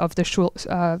protests of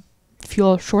the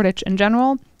fuel shortage in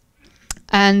general.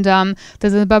 And the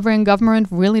Zimbabwean government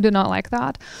really did not like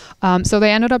that. So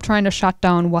they ended up trying to shut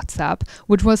down WhatsApp,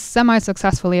 which was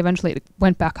semi-successfully. Eventually it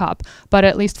went back up. But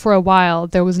at least for a while,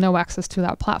 there was no access to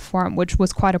that platform, which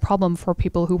was quite a problem for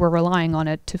people who were relying on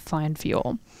it to find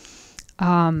fuel.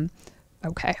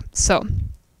 Okay, so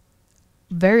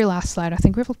very last slide. I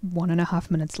think we have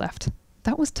 1.5 minutes left.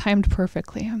 That was timed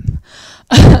perfectly.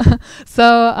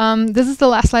 So this is the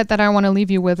last slide that I want to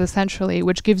leave you with, essentially,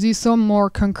 which gives you some more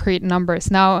concrete numbers.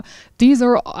 Now, these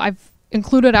are, I've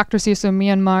included actors here, so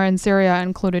Myanmar and Syria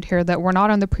included here that were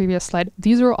not on the previous slide.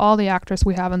 These are all the actors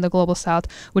we have in the Global South,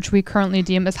 which we currently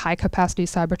deem as high-capacity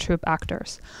cyber troop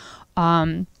actors.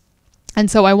 And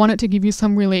so I wanted to give you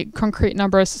some really concrete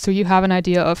numbers so you have an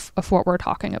idea of what we're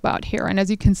talking about here. And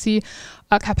as you can see,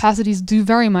 capacities do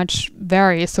very much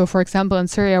vary. So for example, in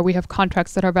Syria, we have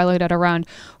contracts that are valued at around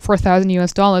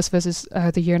 $4,000 versus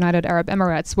the United Arab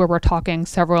Emirates, where we're talking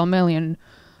several million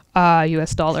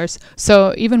US.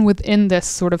 So even within this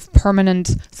sort of permanent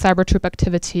cyber troop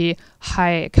activity,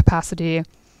 high capacity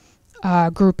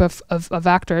group of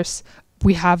actors,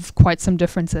 we have quite some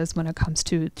differences when it comes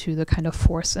to the kind of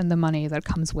force and the money that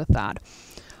comes with that.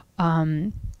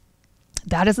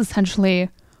 That is essentially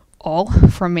all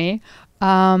from me.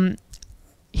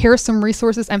 Here are some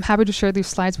resources. I'm happy to share these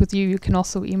slides with you. You can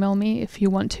also email me if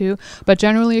you want to. But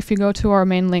generally, if you go to our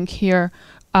main link here,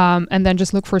 and then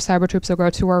just look for cyber troops or go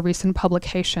to our recent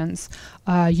publications,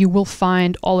 you will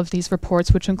find all of these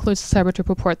reports, which includes the cyber troop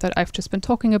report that I've just been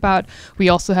talking about. We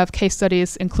also have case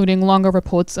studies, including longer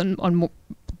reports on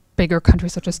bigger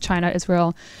countries such as China,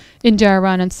 Israel, India,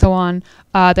 Iran, and so on,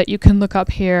 that you can look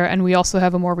up here. And we also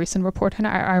have a more recent report on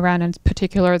Iran in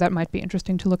particular that might be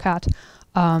interesting to look at.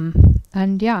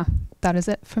 And yeah, that is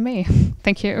it for me.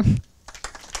 Thank you.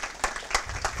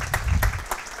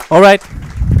 All right.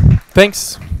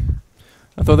 Thanks.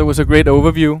 I thought that was a great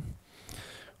overview.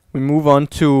 We move on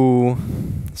to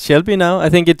Shelby now. I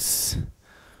think it's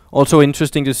also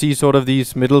interesting to see sort of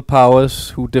these middle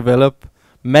powers who develop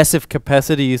massive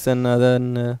capacities and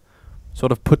then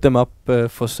sort of put them up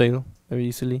for sale very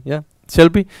easily. Yeah,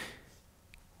 Shelby.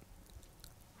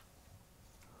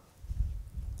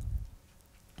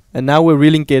 And now we're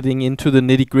really getting into the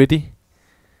nitty-gritty.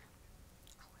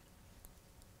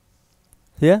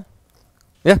 Yeah?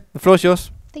 Yeah, the floor is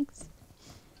yours. Thanks.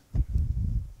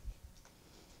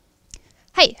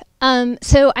 Hi.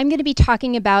 So I'm going to be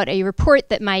talking about a report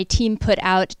that my team put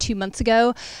out 2 months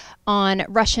ago on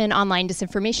Russian online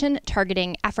disinformation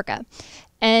targeting Africa.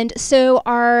 And so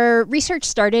our research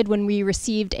started when we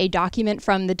received a document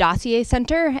from the Dossier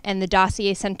Center, and the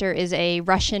Dossier Center is a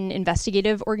Russian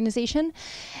investigative organization.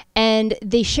 And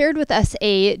they shared with us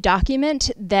a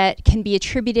document that can be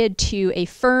attributed to a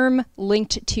firm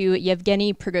linked to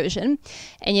Yevgeny Prigozhin.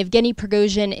 And Yevgeny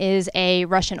Prigozhin is a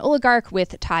Russian oligarch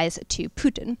with ties to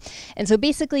Putin. And so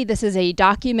basically this is a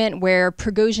document where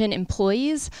Prigozhin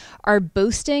employees are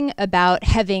boasting about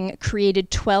having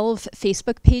created 12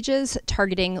 Facebook pages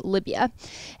targeting Libya.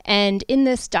 And in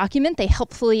this document, they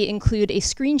helpfully include a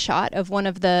screenshot of one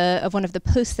of the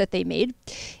posts that they made.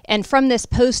 And from this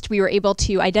post, we were able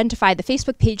to identify the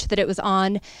Facebook page that it was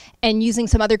on, and using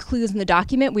some other clues in the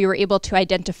document, we were able to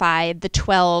identify the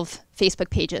 12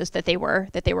 Facebook pages that they were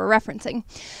referencing.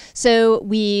 So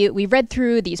we read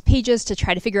through these pages to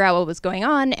try to figure out what was going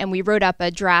on, and we wrote up a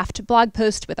draft blog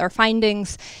post with our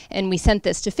findings, and we sent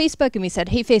this to Facebook, and we said,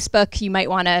 hey, Facebook, you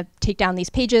might want to take down these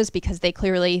pages because they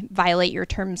clearly violate your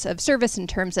terms of service in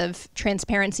terms of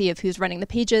transparency of who's running the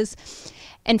pages.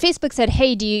 And Facebook said,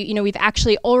 hey, we've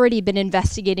actually already been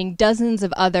investigating dozens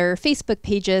of other Facebook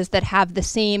pages that have the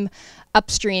same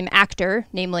upstream actor,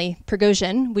 namely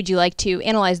Prigozhin. Would you like to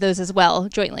analyze those as well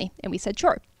jointly? And we said,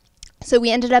 sure. So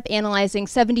we ended up analyzing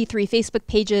 73 Facebook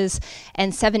pages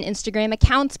and 7 Instagram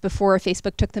accounts before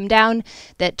Facebook took them down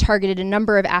that targeted a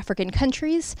number of African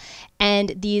countries.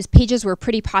 And these pages were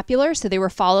pretty popular, so they were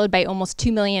followed by almost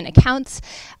 2 million accounts,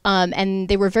 and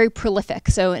they were very prolific.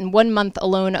 So in 1 month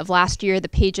alone of last year, the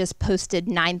pages posted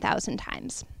 9,000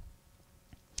 times.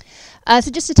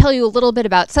 So just to tell you a little bit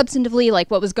about substantively like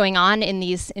what was going on in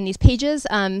these pages.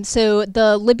 So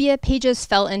the Libya pages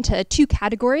fell into 2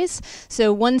 categories.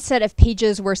 So one set of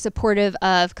pages were supportive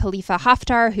of Khalifa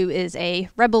Haftar, who is a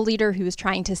rebel leader who is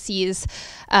trying to seize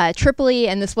Tripoli,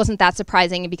 and this wasn't that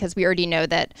surprising because we already know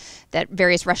that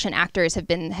various Russian actors have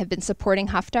been supporting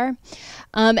Haftar.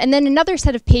 And then another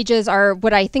set of pages are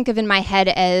what I think of in my head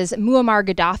as Muammar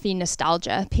Gaddafi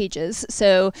nostalgia pages.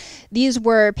 So these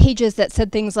were pages that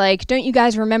said things like, don't you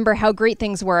guys remember how great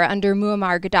things were under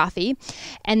Muammar Gaddafi?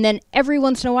 And then every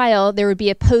once in a while, there would be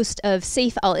a post of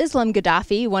Saif al-Islam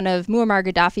Gaddafi, one of Muammar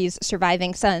Gaddafi's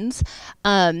surviving sons,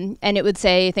 and it would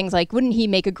say things like, wouldn't he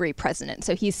make a great president?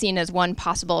 So he's seen as one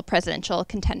possible presidential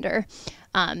contender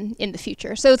in the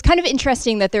future. So it's kind of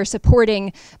interesting that they're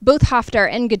supporting both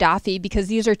Haftar and Gaddafi because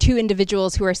these are 2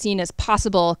 individuals who are seen as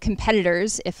possible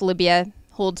competitors if Libya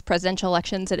holds presidential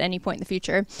elections at any point in the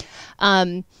future.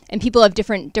 And people have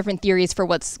different theories for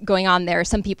what's going on there.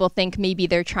 Some people think maybe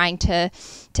they're trying to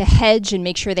hedge and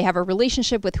make sure they have a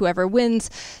relationship with whoever wins.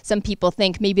 Some people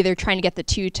think maybe they're trying to get the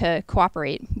 2 to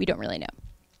cooperate. We don't really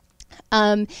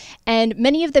know. And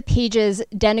many of the pages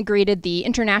denigrated the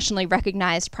internationally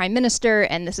recognized prime minister,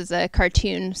 and this is a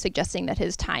cartoon suggesting that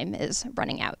his time is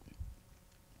running out.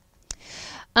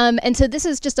 And so this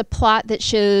is just a plot that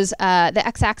shows the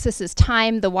x-axis is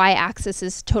time, the y-axis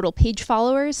is total page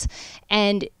followers,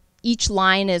 and each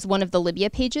line is one of the Libya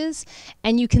pages.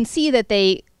 And you can see that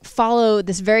they follow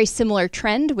this very similar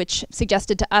trend, which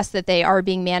suggested to us that they are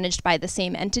being managed by the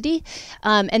same entity.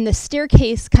 And the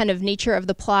staircase kind of nature of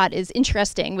the plot is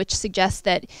interesting, which suggests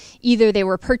that either they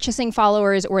were purchasing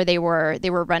followers or they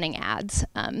were running ads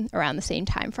around the same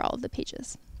time for all of the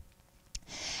pages.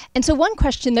 And so one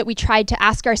question that we tried to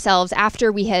ask ourselves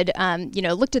after we had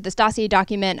looked at this dossier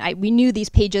document, we knew these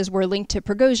pages were linked to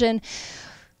Prigozhin.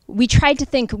 We tried to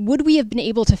think, would we have been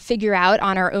able to figure out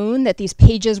on our own that these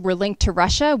pages were linked to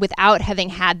Russia without having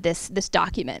had this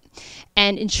document?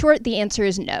 And in short, the answer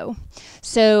is no.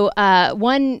 So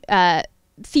one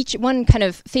kind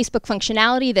of Facebook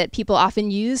functionality that people often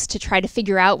use to try to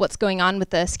figure out what's going on with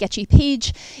the sketchy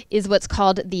page is what's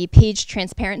called the page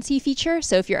transparency feature.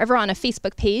 So if you're ever on a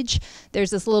Facebook page, there's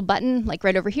this little button like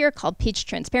right over here called page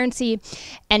transparency,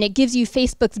 and it gives you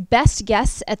Facebook's best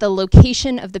guess at the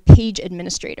location of the page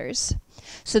administrators.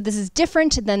 So this is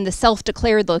different than the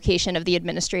self-declared location of the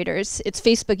administrators. It's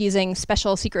Facebook using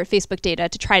special secret Facebook data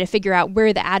to try to figure out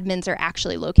where the admins are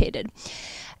actually located.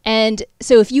 And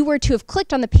so if you were to have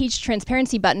clicked on the page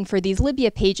transparency button for these Libya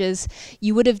pages,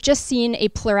 you would have just seen a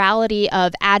plurality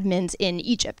of admins in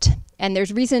Egypt. And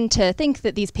there's reason to think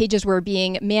that these pages were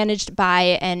being managed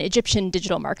by an Egyptian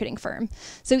digital marketing firm.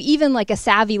 So even like a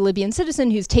savvy Libyan citizen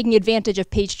who's taking advantage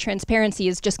of page transparency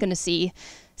is just going to see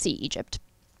Egypt.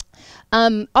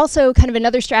 Also, kind of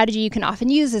another strategy you can often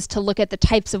use is to look at the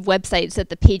types of websites that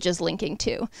the page is linking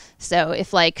to. So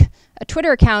if like a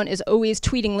Twitter account is always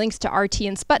tweeting links to RT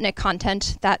and Sputnik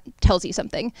content, that tells you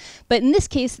something. But in this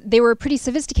case, they were pretty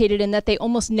sophisticated in that they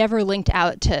almost never linked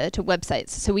out to websites.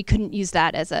 So we couldn't use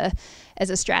that as a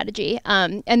strategy.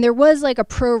 And there was like a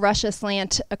pro-Russia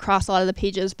slant across a lot of the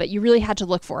pages, but you really had to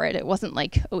look for it. It wasn't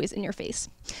like always in your face.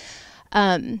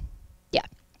 Yeah.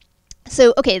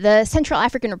 So, okay, the Central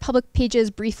African Republic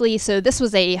pages briefly. So this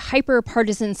was a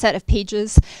hyper-partisan set of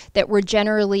pages that were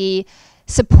generally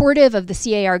supportive of the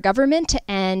CAR government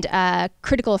and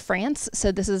critical of France.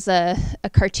 So this is a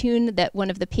cartoon that one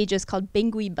of the pages called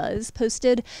Bangui Buzz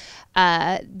posted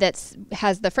that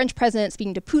has the French president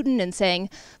speaking to Putin and saying,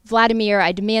 "Vladimir,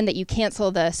 I demand that you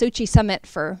cancel the Sochi summit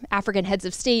for African heads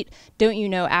of state. Don't you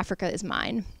know Africa is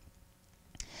mine?"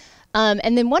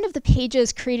 And then one of the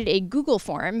pages created a Google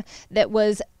form that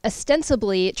was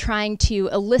ostensibly trying to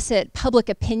elicit public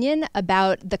opinion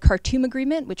about the Khartoum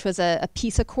Agreement, which was a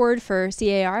peace accord for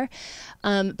CAR.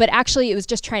 But actually, it was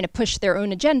just trying to push their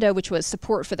own agenda, which was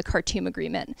support for the Khartoum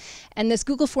Agreement. And this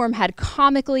Google form had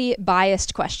comically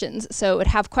biased questions. So it would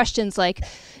have questions like,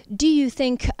 do you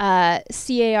think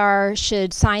CAR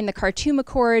should sign the Khartoum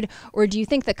Accord, or do you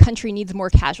think the country needs more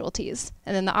casualties?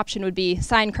 And then the option would be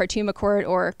sign Khartoum Accord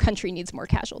or country needs more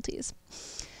casualties.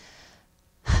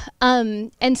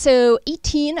 And so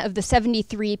 18 of the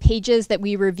 73 pages that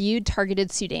we reviewed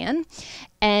targeted Sudan,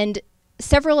 and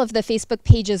several of the Facebook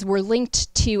pages were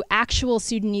linked to actual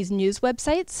Sudanese news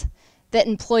websites that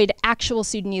employed actual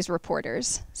Sudanese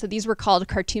reporters. So these were called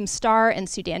Khartoum Star and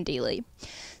Sudan Daily.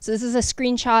 So this is a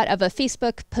screenshot of a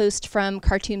Facebook post from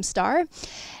Khartoum Star.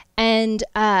 And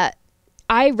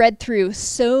I read through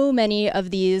so many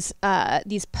of these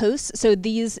posts. So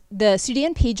the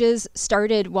Sudan pages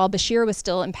started while Bashir was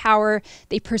still in power.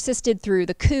 They persisted through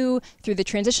the coup, through the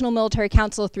Transitional Military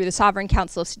Council, through the Sovereign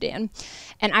Council of Sudan.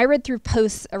 And I read through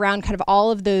posts around kind of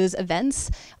all of those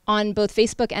events on both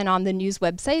Facebook and on the news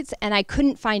websites, and I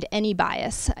couldn't find any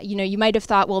bias. You know, you might have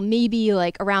thought, well, maybe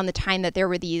like around the time that there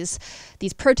were these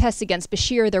protests against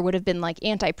Bashir, there would have been like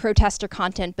anti-protester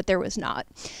content, but there was not.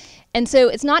 And so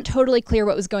it's not totally clear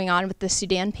what was going on with the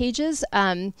Sudan pages.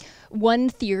 One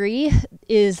theory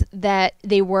is that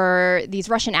these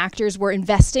Russian actors were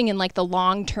investing in like the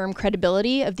long-term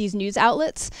credibility of these news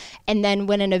outlets. And then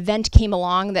when an event came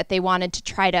along that they wanted to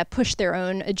try to push their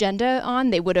own agenda on,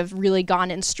 they would have really gone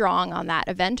in strong on that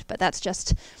event. But that's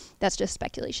just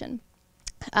speculation.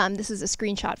 This is a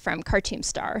screenshot from Khartoum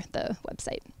Star, the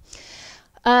website.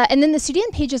 And then the Sudan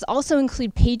pages also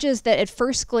include pages that at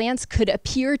first glance could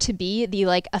appear to be the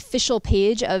like official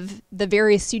page of the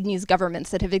various Sudanese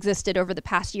governments that have existed over the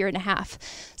past year and a half.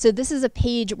 So this is a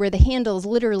page where the handle is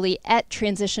literally at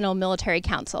Transitional Military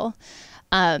Council.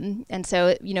 And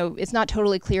so, you know, it's not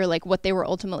totally clear like what they were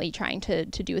ultimately trying to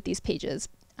do with these pages.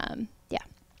 Yeah.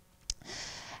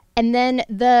 And then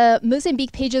the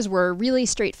Mozambique pages were really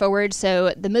straightforward.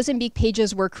 So the Mozambique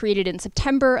pages were created in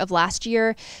September of last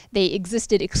year. They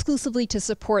existed exclusively to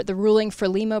support the ruling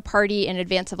Frelimo party in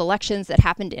advance of elections that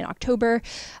happened in October.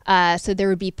 So there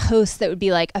would be posts that would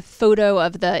be like a photo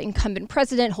of the incumbent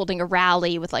president holding a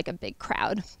rally with like a big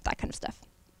crowd, that kind of stuff.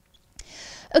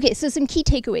 Okay, so some key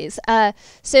takeaways.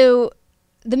 So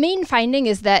the main finding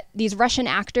is that these Russian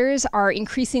actors are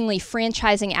increasingly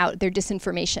franchising out their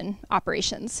disinformation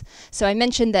operations. So I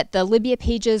mentioned that the Libya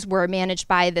pages were managed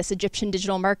by this Egyptian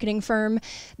digital marketing firm.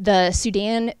 The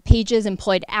Sudan pages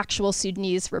employed actual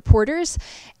Sudanese reporters.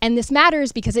 And this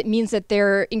matters because it means that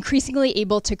they're increasingly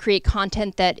able to create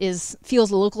content that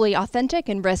feels locally authentic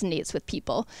and resonates with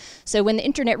people. So when the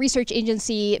Internet Research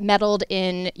Agency meddled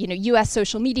in US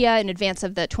social media in advance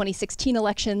of the 2016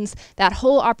 elections, that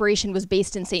whole operation was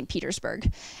based in St. Petersburg.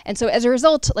 And so as a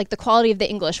result, like the quality of the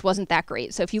English wasn't that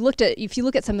great. So if you look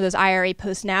at some of those IRA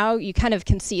posts now, you kind of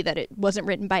can see that it wasn't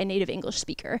written by a native English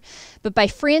speaker. But by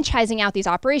franchising out these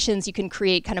operations, you can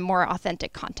create kind of more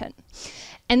authentic content.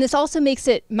 And this also makes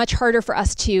it much harder for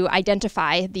us to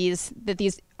identify that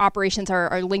these operations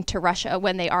are linked to Russia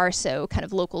when they are so kind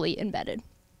of locally embedded.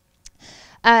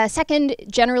 Second,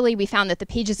 generally, we found that the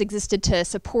pages existed to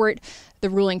support the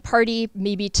ruling party,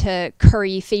 maybe to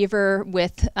curry favor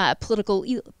with political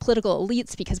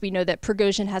elites, because we know that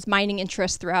Prigozhin has mining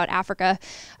interests throughout Africa.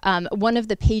 One of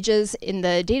the pages in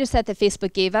the data set that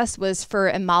Facebook gave us was for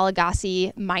a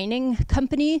Malagasy mining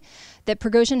company that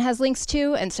Prigozhin has links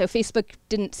to, and so Facebook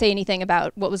didn't say anything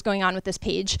about what was going on with this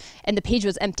page, and the page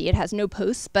was empty. It has no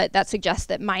posts, but that suggests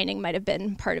that mining might have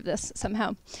been part of this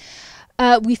somehow.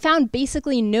 We found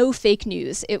basically no fake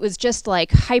news. It was just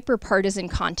like hyper-partisan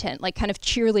content, like kind of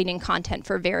cheerleading content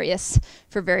for various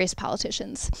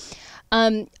politicians.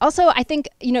 Also, I think,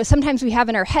 sometimes we have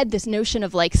in our head this notion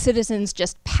of like citizens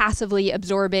just passively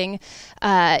absorbing,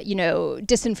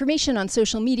 disinformation on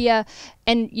social media.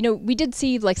 And, we did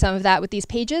see like some of that with these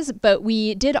pages, but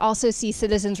we did also see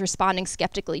citizens responding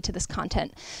skeptically to this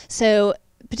content. So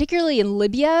particularly in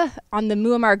Libya, on the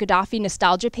Muammar Gaddafi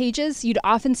nostalgia pages, you'd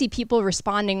often see people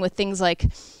responding with things like,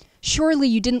 surely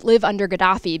you didn't live under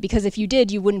Gaddafi, because if you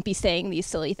did, you wouldn't be saying these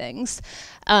silly things.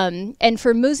 And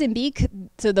for Mozambique,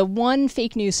 so the one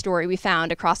fake news story we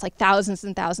found across like thousands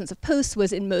and thousands of posts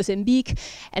was in Mozambique.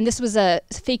 And this was a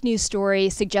fake news story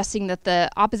suggesting that the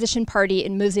opposition party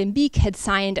in Mozambique had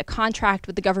signed a contract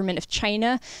with the government of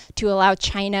China to allow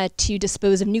China to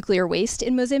dispose of nuclear waste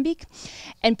in Mozambique.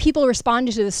 And people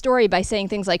responded to the story by saying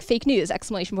things like fake news,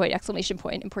 exclamation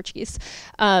point in Portuguese.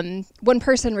 One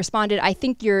person responded, I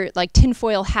think your like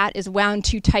tinfoil hat is wound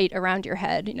too tight around your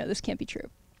head. This can't be true.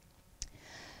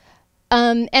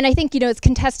 And I think, it's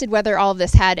contested whether all of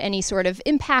this had any sort of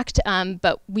impact,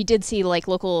 but we did see like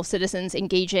local citizens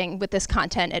engaging with this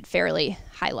content at fairly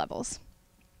high levels.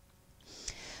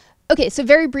 Okay, so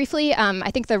very briefly,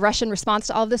 I think the Russian response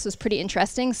to all of this was pretty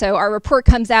interesting. So our report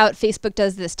comes out, Facebook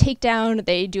does this takedown,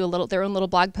 they do their own little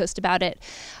blog post about it.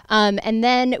 And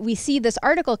then we see this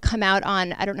article come out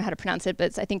on, I don't know how to pronounce it, but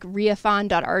it's I think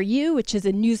riafan.ru, which is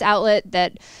a news outlet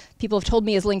that people have told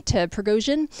me is linked to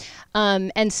Prigozhin.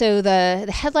 And so the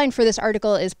headline for this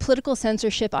article is political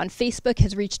censorship on Facebook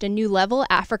has reached a new level.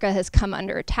 Africa has come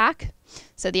under attack.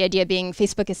 So the idea being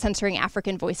Facebook is censoring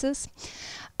African voices.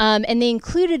 And they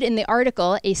included in the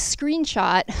article a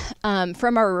screenshot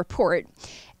from our report.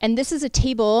 And this is a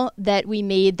table that we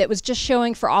made that was just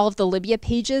showing for all of the Libya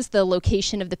pages the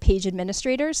location of the page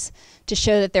administrators to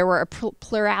show that there were a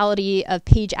plurality of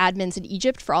page admins in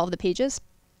Egypt for all of the pages.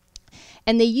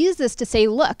 And they use this to say,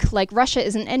 look, like Russia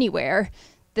isn't anywhere.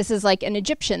 This is like an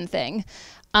Egyptian thing.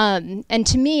 And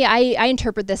to me, I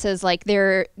interpret this as like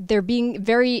they're being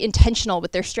very intentional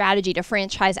with their strategy to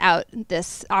franchise out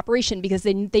this operation because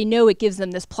they know it gives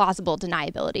them this plausible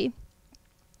deniability.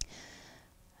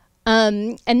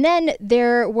 And then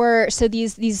there were, so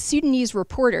these Sudanese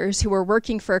reporters who were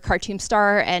working for Khartoum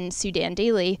Star and Sudan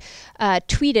Daily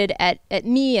tweeted at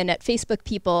me and at Facebook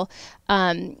people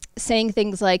saying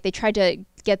things like, they tried to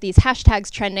get these hashtags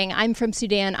trending. I'm from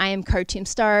Sudan, I am Khartoum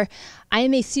Star. I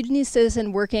am a Sudanese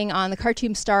citizen working on the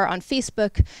Khartoum Star on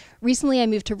Facebook. Recently, I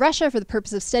moved to Russia for the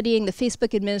purpose of studying. The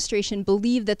Facebook administration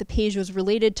believed that the page was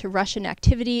related to Russian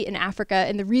activity in Africa,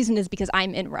 and the reason is because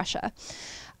I'm in Russia.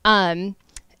 And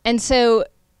so,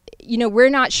 we're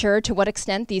not sure to what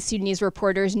extent these Sudanese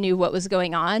reporters knew what was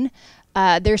going on.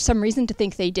 There's some reason to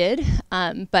think they did,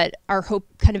 but our hope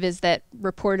kind of is that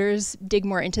reporters dig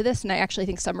more into this, and I actually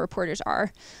think some reporters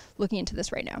are looking into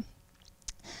this right now.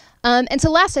 And so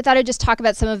last, I thought I'd just talk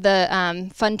about some of the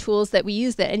fun tools that we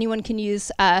use that anyone can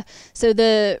use.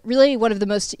 So really one of the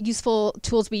most useful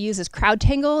tools we use is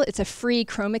CrowdTangle. It's a free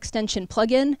Chrome extension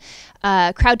plugin.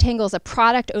 CrowdTangle is a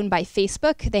product owned by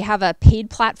Facebook. They have a paid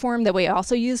platform that we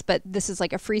also use, but this is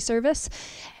like a free service.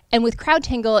 And with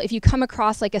CrowdTangle, if you come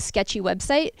across like a sketchy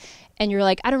website and you're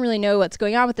like, I don't really know what's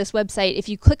going on with this website, if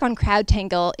you click on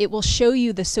CrowdTangle, it will show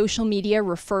you the social media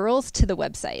referrals to the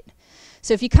website.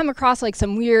 So if you come across like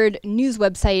some weird news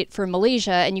website for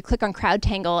Malaysia and you click on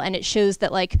CrowdTangle and it shows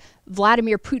that like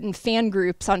Vladimir Putin fan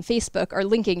groups on Facebook are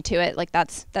linking to it, like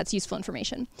that's useful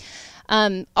information.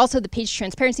 Also, the page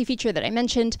transparency feature that I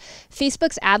mentioned,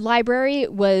 Facebook's ad library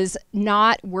was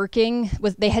not working.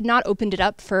 They had not opened it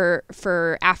up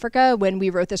for Africa when we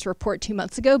wrote this report 2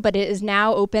 months ago, but it is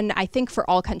now open, I think, for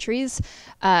all countries,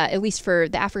 at least for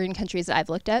the African countries that I've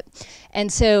looked at. And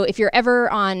so if you're ever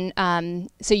on,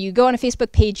 so you go on a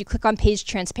Facebook page, you click on page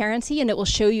transparency, and it will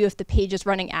show you if the page is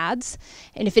running ads.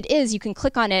 And if it is, you can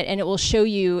click on it, and it will show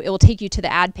you, it will take you to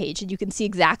the ad page, and you can see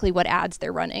exactly what ads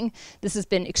they're running. This has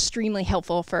been extremely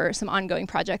helpful for some ongoing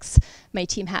projects my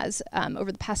team has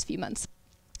over the past few months.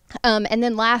 And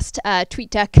then last,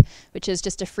 TweetDeck, which is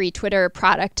just a free Twitter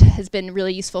product, has been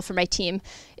really useful for my team.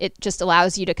 It just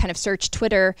allows you to kind of search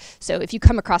Twitter. So if you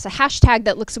come across a hashtag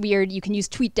that looks weird, you can use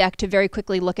TweetDeck to very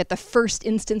quickly look at the first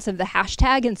instance of the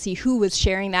hashtag and see who was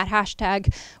sharing that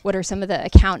hashtag, what are some of the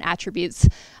account attributes.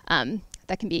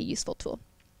 That can be a useful tool.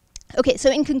 Okay,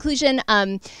 so in conclusion,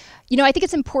 you know, I think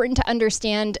it's important to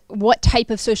understand what type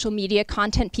of social media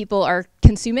content people are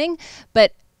consuming.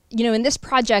 But, you know, in this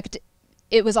project,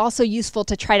 it was also useful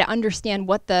to try to understand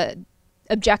what the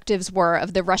objectives were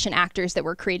of the Russian actors that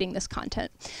were creating this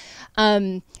content.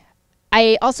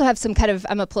 I also have some kind of,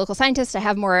 I'm a political scientist, I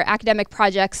have more academic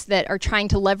projects that are trying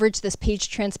to leverage this page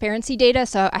transparency data.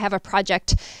 So I have a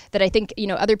project that I think, you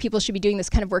know, other people should be doing this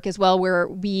kind of work as well, where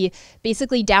we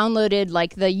basically downloaded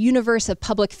like the universe of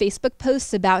public Facebook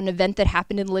posts about an event that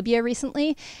happened in Libya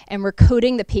recently, and we're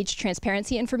coding the page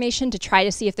transparency information to try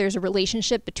to see if there's a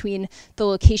relationship between the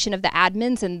location of the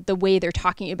admins and the way they're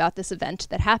talking about this event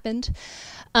that happened.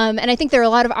 And I think there are a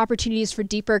lot of opportunities for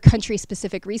deeper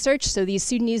country-specific research. So these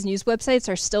Sudanese news websites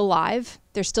are still live.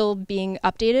 They're still being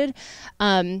updated.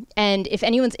 And if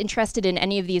anyone's interested in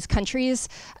any of these countries,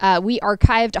 we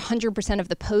archived 100% of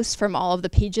the posts from all of the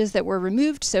pages that were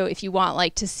removed. So if you want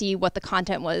like to see what the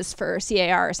content was for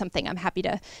CAR or something, I'm happy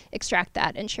to extract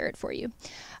that and share it for you.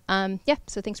 Yeah,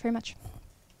 so thanks very much.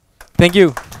 Thank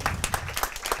you.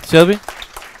 Shelby?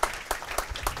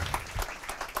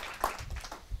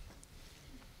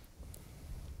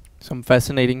 Some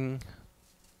fascinating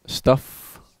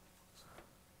stuff.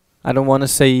 I don't want to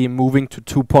say moving to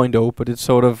 2.0, but it's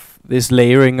sort of this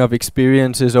layering of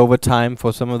experiences over time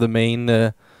for some of the main,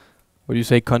 what do you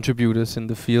say, contributors in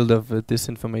the field of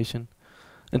disinformation.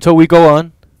 And so we go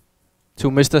on to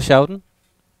Mr. Schouten.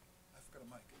 I forgot a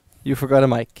mic. You forgot a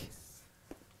mic.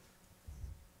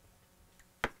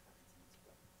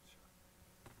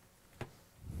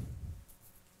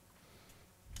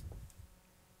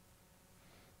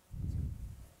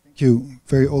 You.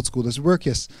 Very old school. Does it work?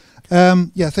 Yes.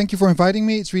 Yeah, thank you for inviting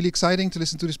me. It's really exciting to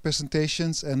listen to these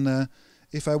presentations. And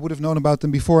if I would have known about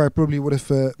them before, I probably would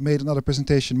have made another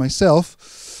presentation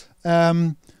myself.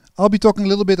 I'll be talking a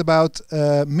little bit about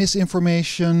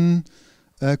misinformation,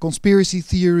 conspiracy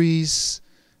theories,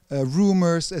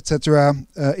 rumors, etc.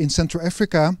 In Central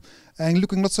Africa, and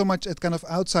looking not so much at kind of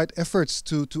outside efforts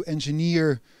to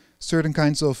engineer certain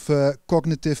kinds of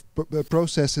cognitive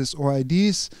processes or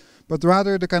ideas, but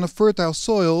rather the kind of fertile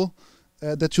soil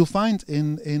that you'll find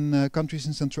in countries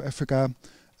in Central Africa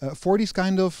for these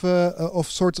kind of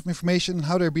sorts of information and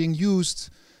how they're being used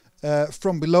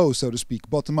from below, so to speak,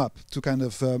 bottom up, to kind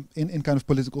of in kind of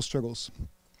political struggles.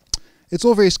 It's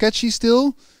all very sketchy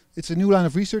still. It's a new line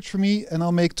of research for me, and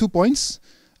I'll make 2 points.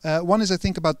 One is I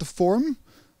think about the form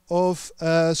of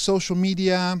social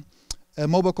media,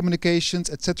 mobile communications,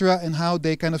 etc., and how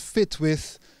they kind of fit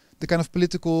with the kind of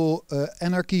political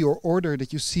anarchy or order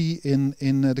that you see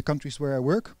in the countries where I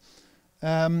work.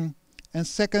 And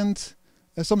second,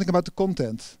 something about the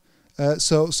content.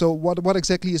 So what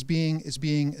exactly is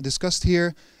being discussed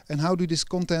here, and how do this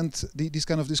content, these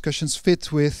kind of discussions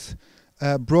fit with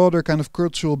broader kind of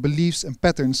cultural beliefs and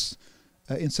patterns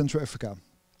in Central Africa?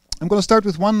 I'm going to start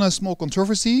with one small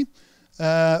controversy,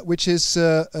 which is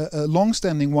a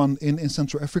long-standing one in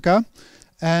Central Africa.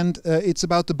 And it's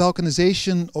about the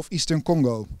balkanization of Eastern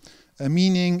Congo,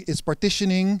 meaning its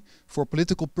partitioning for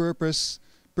political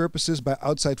purposes by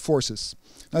outside forces.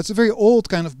 Now, it's a very old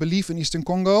kind of belief in Eastern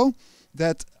Congo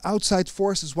that outside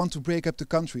forces want to break up the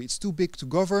country. It's too big to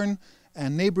govern,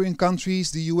 and neighboring countries,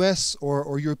 the US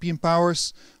or European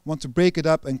powers, want to break it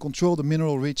up and control the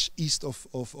mineral-rich east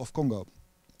of Congo.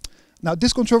 Now,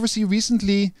 this controversy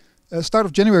recently, start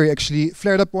of January actually,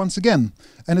 flared up once again.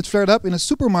 And it flared up in a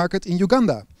supermarket in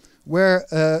Uganda, where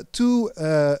two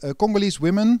Congolese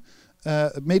women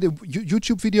made a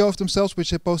YouTube video of themselves,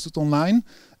 which they posted online,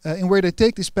 in where they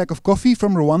take this pack of coffee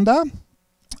from Rwanda,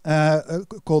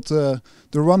 called the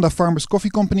Rwanda Farmers Coffee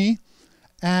Company,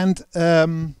 and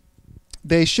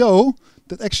they show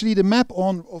that actually the map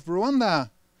of Rwanda,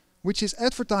 which is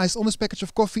advertised on this package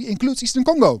of coffee, includes Eastern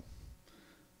Congo.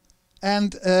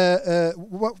 And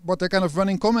what their kind of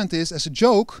running comment is, as a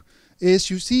joke,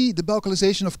 is you see the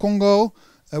balkanization of Congo,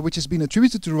 which has been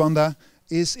attributed to Rwanda,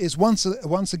 is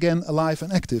once again alive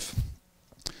and active.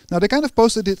 Now, they kind of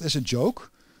posted it as a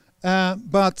joke,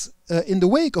 but in the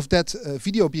wake of that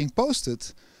video being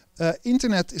posted,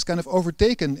 internet is kind of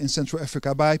overtaken in Central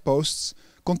Africa by posts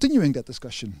continuing that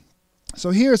discussion. So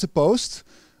here is a post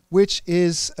which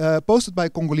is posted by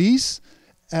Congolese,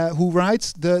 who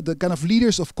writes the kind of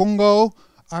leaders of Congo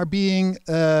are being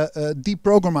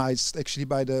deprogrammized actually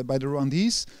by the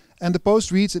Rwandese, and the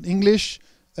post reads in English,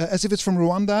 as if it's from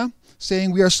Rwanda,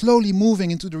 saying we are slowly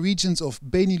moving into the regions of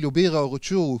Beni, Lubero,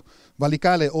 Rutshuru,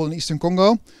 Walikale, all in eastern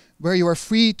Congo, where you are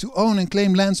free to own and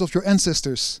claim lands of your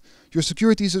ancestors. Your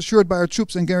security is assured by our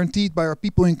troops and guaranteed by our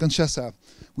people in Kinshasa.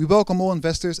 We welcome all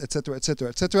investors, etc., etc.,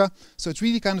 etc. So it's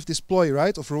really kind of this ploy,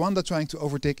 right, of Rwanda trying to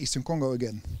overtake eastern Congo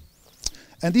again.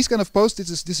 And these kind of posts,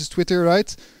 this is Twitter,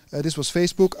 right? This was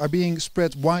Facebook, are being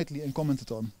spread widely and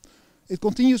commented on. It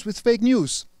continues with fake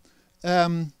news.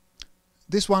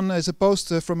 This one is a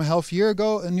post from a half year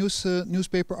ago, a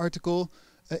newspaper article.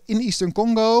 In eastern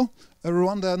Congo, a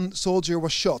Rwandan soldier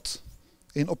was shot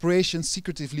in operations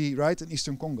secretively, right, in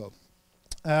eastern Congo.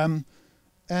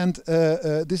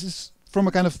 This is from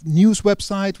a kind of news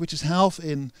website, which is half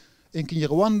in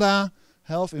Kinyarwanda,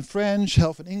 half in French,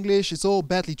 half in English. It's all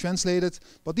badly translated,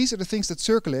 but these are the things that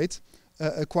circulate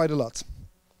quite a lot.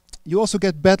 You also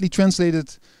get badly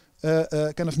translated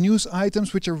kind of news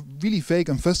items which are really vague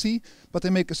and fussy, but they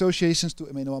make associations to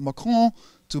Emmanuel Macron,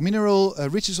 to mineral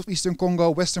riches of eastern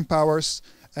Congo, Western powers,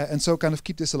 and so kind of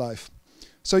keep this alive.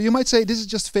 So you might say this is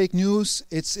just fake news.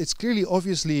 It's clearly,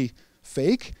 obviously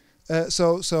fake.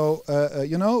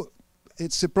 You know,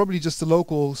 it's probably just a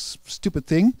local stupid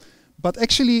thing. But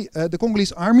actually, the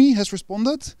Congolese army has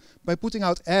responded by putting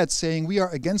out ads saying we are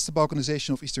against the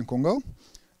balkanization of eastern Congo.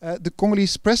 The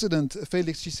Congolese president,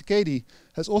 Felix Tshisekedi,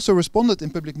 has also responded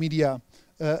in public media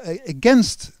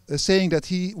against saying that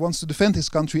he wants to defend his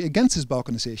country against his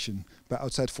balkanization by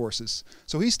outside forces.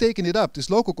 So he's taken it up, this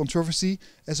local controversy,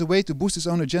 as a way to boost his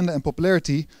own agenda and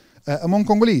popularity among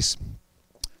Congolese.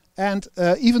 And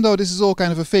even though this is all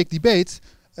kind of a fake debate,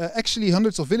 actually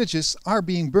hundreds of villages are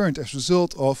being burned as a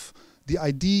result of the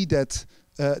idea that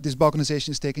this balkanization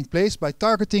is taking place by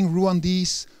targeting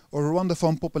Rwandese or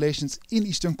Rwandaphone populations in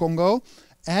eastern Congo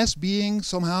as being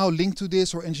somehow linked to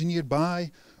this or engineered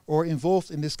by or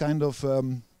involved in this kind of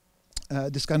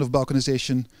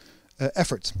balkanization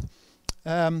effort.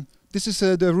 This is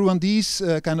the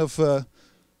Rwandese kind of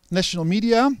national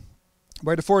media,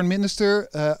 where the foreign minister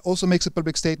also makes a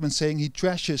public statement saying he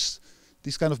trashes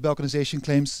these kind of balkanization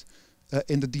claims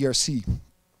in the DRC.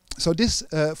 So this,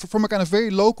 from a kind of very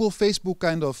local Facebook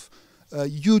kind of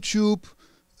YouTube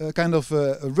kind of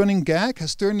running gag,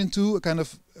 has turned into a kind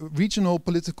of regional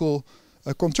political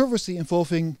controversy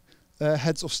involving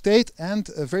heads of state and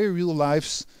very real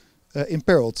lives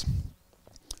imperiled.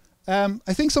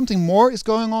 I think something more is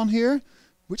going on here,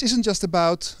 which isn't just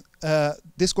about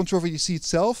this controversy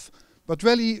itself, but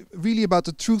really about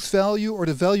the truth value or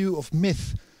the value of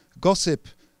myth, gossip,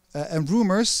 and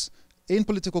rumors in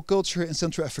political culture in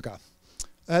Central Africa.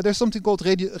 There's something called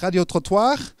radio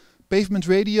trottoir, pavement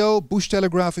radio, bush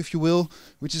telegraph, if you will,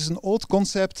 which is an old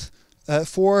concept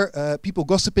for people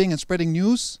gossiping and spreading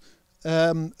news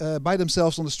by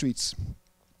themselves on the streets.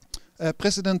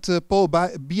 President Paul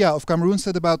Biya of Cameroon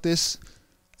said about this,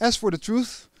 "As for the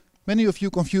truth, many of you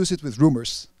confuse it with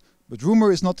rumors. But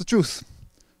rumor is not the truth.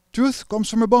 Truth comes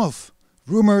from above.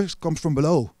 Rumor comes from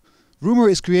below. Rumor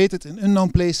is created in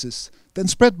unknown places, then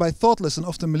spread by thoughtless and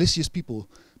often malicious people.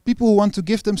 People who want to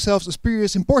give themselves a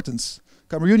spurious importance.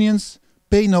 Cameroonians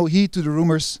pay no heed to the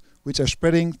rumors which are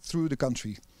spreading through the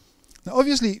country." Now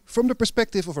obviously, from the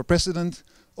perspective of a president,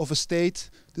 of a state,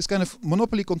 this kind of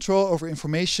monopoly control over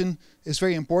information is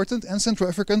very important, and Central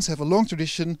Africans have a long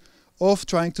tradition of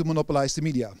trying to monopolize the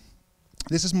media.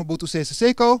 This is Mobutu Sese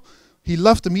Seko. He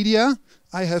loved the media.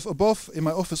 I have above in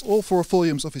my office all 4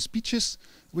 volumes of his speeches,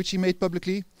 which he made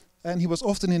publicly, and he was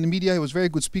often in the media. He was a very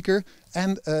good speaker,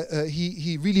 and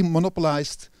he really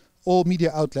monopolized all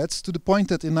media outlets to the point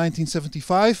that in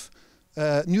 1975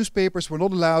 newspapers were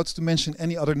not allowed to mention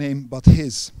any other name but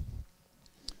his.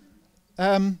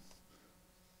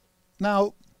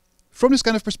 Now, from this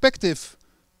kind of perspective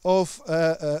of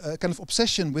a kind of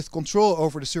obsession with control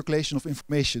over the circulation of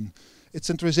information, its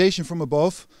centralization from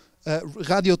above,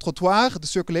 radio trottoir, the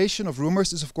circulation of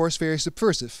rumors, is of course very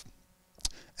subversive.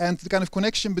 And the kind of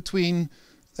connection between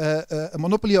a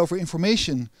monopoly over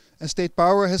information and state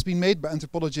power has been made by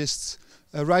anthropologists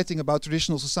writing about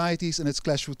traditional societies and its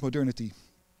clash with modernity.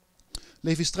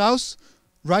 Levi-Strauss,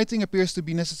 writing appears to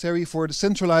be necessary for the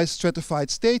centralized, stratified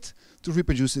state to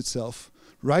reproduce itself.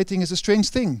 Writing is a strange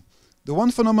thing. The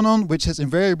one phenomenon which has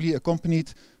invariably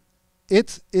accompanied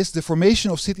it is the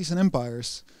formation of cities and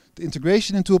empires, the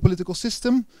integration into a political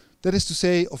system, that is to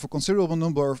say, of a considerable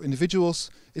number of individuals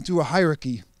into a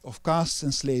hierarchy of castes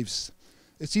and slaves.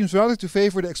 It seems rather to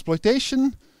favor the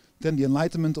exploitation than the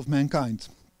enlightenment of mankind.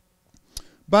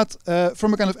 But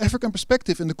from a kind of African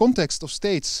perspective, in the context of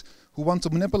states who want to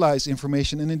monopolize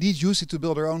information and indeed use it to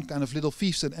build their own kind of little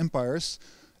fiefs and empires,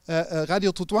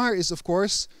 radio trottoir is of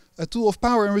course a tool of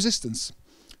power and resistance.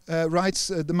 writes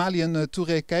the Malian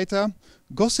Touré Keita,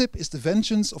 "Gossip is the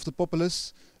vengeance of the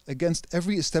populace against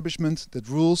every establishment that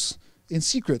rules in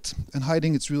secret and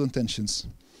hiding its real intentions."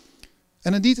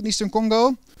 And indeed, in Eastern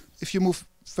Congo, if you move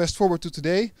fast forward to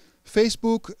today,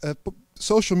 Facebook,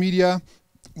 social media,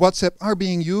 WhatsApp are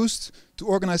being used to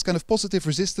organize kind of positive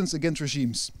resistance against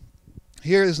regimes.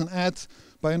 Here is an ad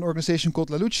by an organization called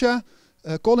La Lucha,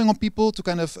 calling on people to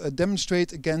kind of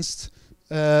demonstrate against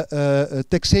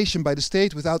taxation by the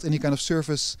state without any kind of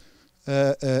service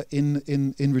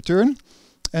in return.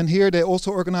 And here they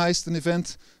also organized an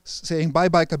event saying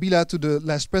bye-bye Kabila to the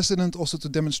last president, also to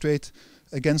demonstrate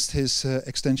against his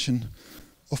extension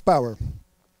of power.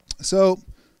 So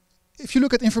if you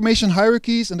look at information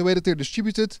hierarchies and the way that they're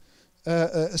distributed,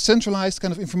 a centralized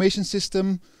kind of information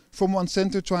system from one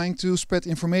center trying to spread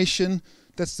information,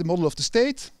 that's the model of the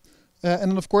state.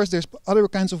 And then of course there's other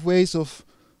kinds of ways of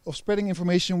spreading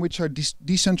information which are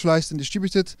decentralized and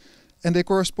distributed, and they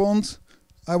correspond,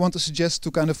 I want to suggest,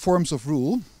 to kind of forms of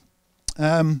rule.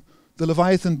 The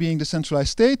Leviathan being the centralized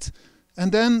state,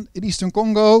 and then in Eastern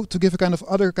Congo, to give a kind of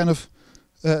other kind of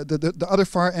the other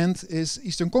far end is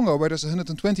Eastern Congo, where there's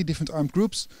 120 different armed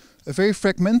groups, a very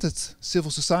fragmented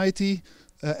civil society,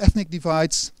 ethnic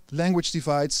divides, language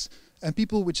divides, and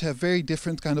people which have very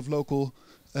different kind of local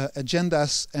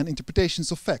agendas and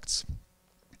interpretations of facts.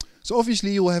 So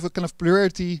obviously you will have a kind of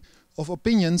plurality of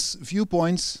opinions,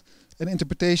 viewpoints, and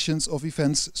interpretations of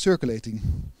events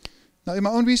circulating. Now in my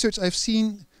own research I've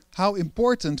seen how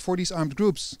important for these armed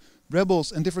groups,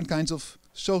 rebels and different kinds of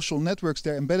social networks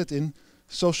they're embedded in,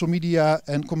 social media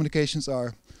and communications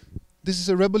are. This is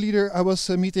a rebel leader I was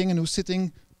meeting and who's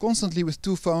sitting constantly with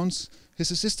 2 phones.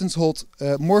 His assistants hold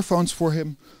more phones for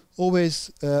him,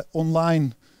 always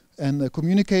online and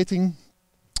communicating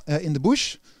in the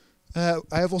bush. I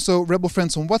have also rebel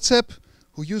friends on WhatsApp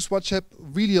who use WhatsApp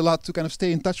really a lot to kind of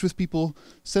stay in touch with people,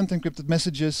 send encrypted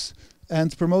messages,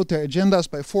 and promote their agendas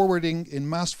by forwarding in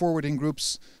mass forwarding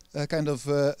groups kind of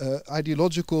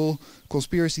ideological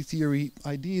conspiracy theory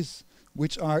ideas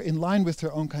which are in line with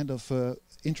their own kind of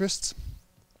interests.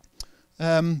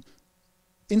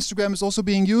 Instagram is also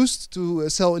being used to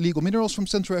sell illegal minerals from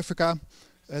Central Africa.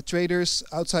 Traders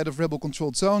outside of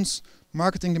rebel-controlled zones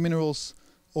marketing the minerals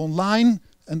online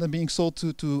and then being sold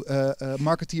to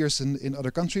marketeers in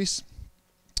other countries.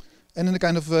 And in a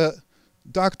kind of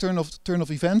dark turn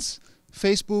of events,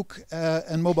 Facebook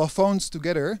and mobile phones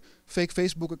together, fake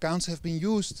Facebook accounts have been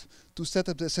used to set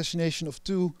up the assassination of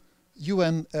 2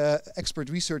 UN expert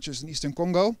researchers in Eastern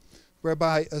Congo,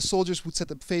 whereby soldiers would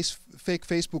set up fake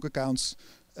Facebook accounts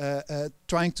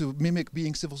trying to mimic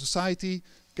being civil society,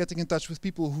 getting in touch with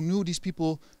people who knew these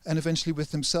people, and eventually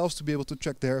with themselves to be able to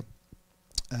track their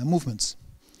movements.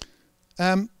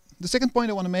 The second point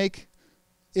I want to make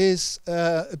is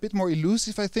a bit more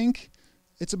elusive, I think.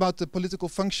 It's about the political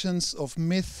functions of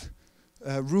myth,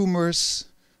 rumors,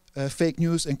 fake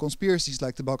news, and conspiracies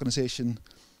like the balkanization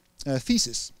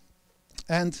thesis.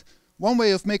 And one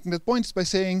way of making that point is by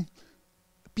saying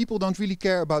people don't really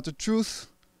care about the truth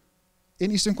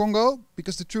in Eastern Congo,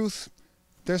 because the truth,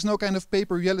 there's no kind of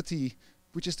paper reality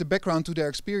which is the background to their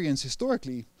experience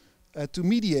historically to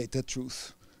mediate that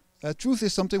truth. Truth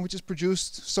is something which is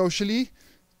produced socially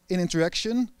in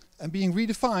interaction and being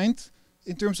redefined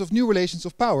in terms of new relations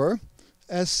of power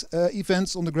as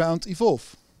events on the ground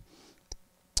evolve.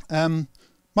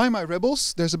 My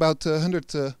rebels, there's about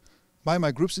 100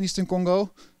 my groups in Eastern Congo,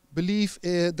 believe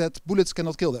that bullets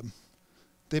cannot kill them.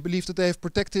 They believe that they have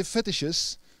protective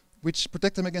fetishes which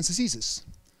protect them against diseases.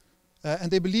 And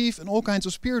they believe in all kinds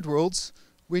of spirit worlds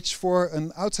which for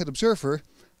an outside observer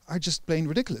are just plain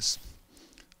ridiculous.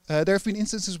 There have been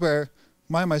instances where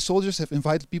my soldiers have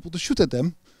invited people to shoot at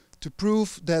them to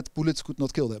prove that bullets could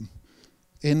not kill them.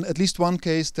 In at least one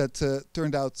case that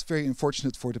turned out very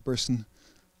unfortunate for the person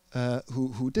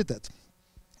who did that.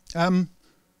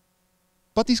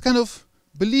 But these kind of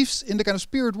beliefs in the kind of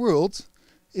spirit world,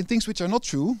 in things which are not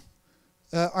true,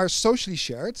 are socially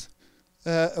shared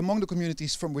among the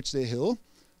communities from which they hail,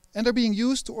 and are being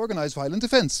used to organize violent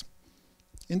events.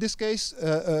 In this case,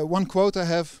 one quote I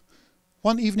have: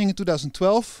 "One evening in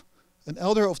 2012, an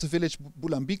elder of the village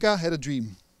Bulambika had a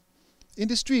dream. In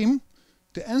this dream,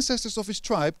 the ancestors of his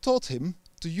tribe taught him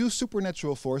to use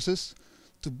supernatural forces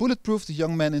to bulletproof the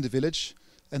young men in the village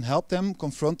and help them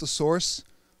confront the source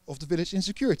of the village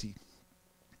insecurity."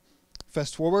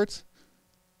 Fast forward,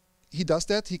 he does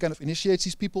that, he kind of initiates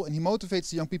these people and he motivates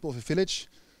the young people of the village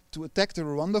to attack the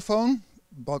Rwandaphone,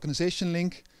 balkanization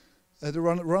link, the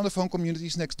Rwandaphone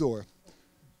communities next door.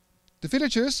 The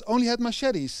villagers only had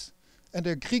machetes and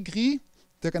their gris-gris,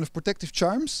 their kind of protective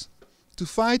charms, to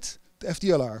fight the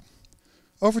FDLR.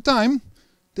 Over time,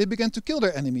 they began to kill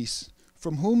their enemies,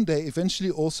 from whom they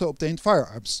eventually also obtained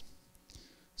firearms.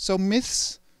 So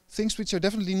myths, things which are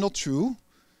definitely not true,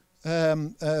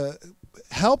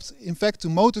 helped, in fact, to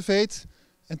motivate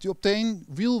and to obtain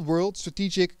real-world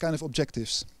strategic kind of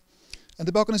objectives. And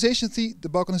the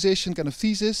balkanization kind of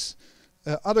thesis,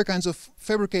 other kinds of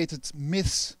fabricated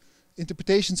myths,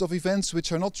 interpretations of events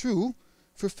which are not true,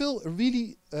 fulfill a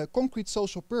really concrete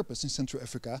social purpose in Central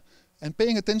Africa. And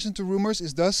paying attention to rumors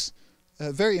is thus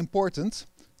very important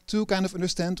to kind of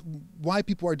understand why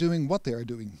people are doing what they are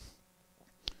doing.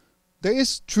 There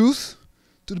is truth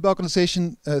to the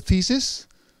balkanization thesis.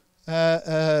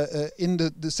 In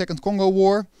the Second Congo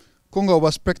War, Congo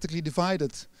was practically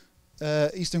divided,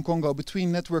 Eastern Congo,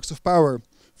 between networks of power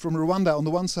from Rwanda on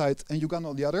the one side and Uganda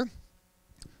on the other.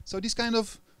 So these kind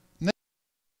of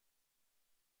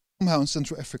somehow in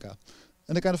Central Africa.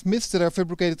 And the kind of myths that are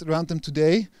fabricated around them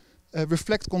today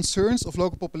reflect concerns of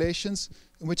local populations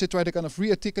in which they try to kind of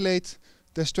re-articulate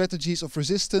their strategies of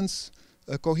resistance,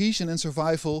 cohesion and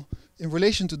survival in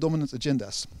relation to dominant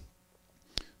agendas.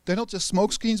 They're not just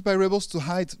smokescreens by rebels to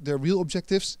hide their real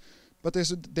objectives, but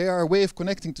they are a way of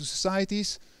connecting to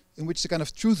societies in which the kind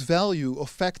of truth value of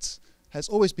facts has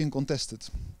always been contested.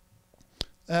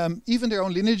 Even their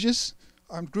own lineages,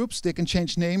 armed groups, they can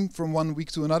change name from one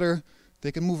week to another.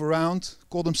 They can move around,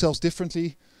 call themselves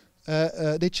differently.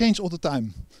 They change all the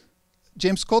time.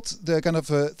 James Scott, the kind of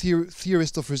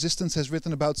theorist of resistance, has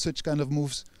written about such kind of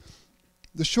moves.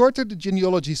 The shorter the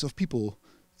genealogies of people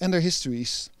and their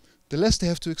histories, the less they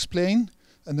have to explain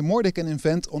and the more they can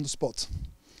invent on the spot.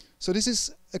 So this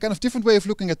is a kind of different way of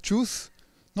looking at truth,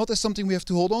 not as something we have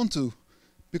to hold on to,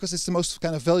 because it's the most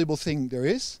kind of valuable thing there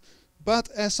is, but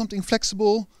as something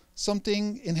flexible,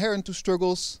 something inherent to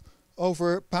struggles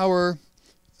over power,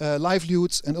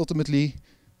 livelihoods, and ultimately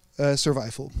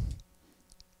survival.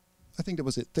 I think that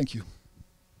was it. Thank you.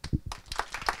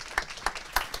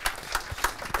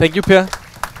 Thank you, Per.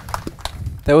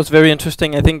 That was very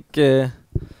interesting. I think, yeah,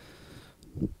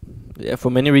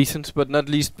 for many reasons, but not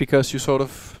least because you sort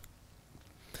of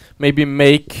maybe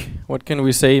make, what can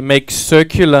we say, make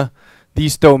circular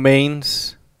these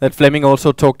domains that Flemming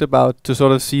also talked about, to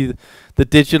sort of see the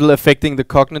digital affecting the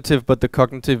cognitive, but the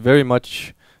cognitive very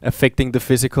much affecting the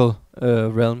physical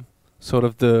realm, sort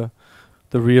of the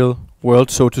real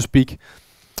world, so to speak.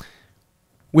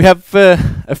 We have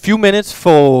a few minutes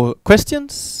for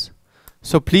questions,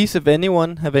 so please, if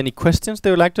anyone have any questions they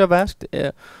would like to have asked,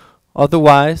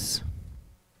 otherwise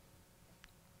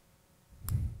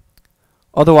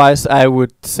I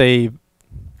would say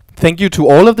thank you to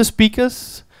all of the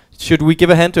speakers. Should we give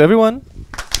a hand to everyone?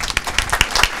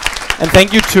 And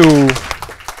thank you to,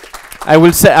 I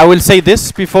will say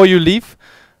this before you leave.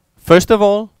 First of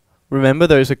all, remember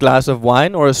there is a glass of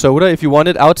wine or a soda. If you want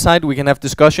it outside, we can have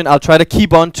discussion. I'll try to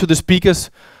keep on to the speakers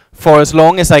for as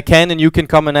long as I can, and you can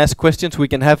come and ask questions. We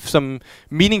can have some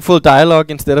meaningful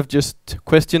dialogue instead of just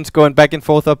questions going back and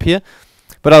forth up here.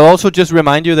 But I'll also just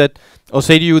remind you that, or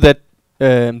say to you that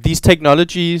these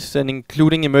technologies, and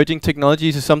including emerging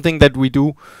technologies, is something that we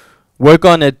do work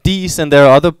on at DIIS, and there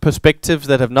are other perspectives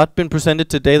that have not been presented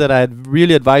today that I'd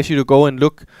really advise you to go and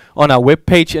look on our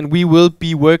webpage, and we will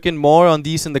be working more on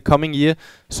these in the coming year.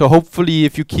 So hopefully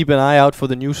if you keep an eye out for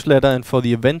the newsletter and for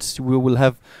the events, we will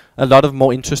have a lot of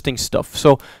more interesting stuff.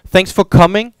 So thanks for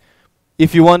coming.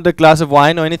 If you want a glass of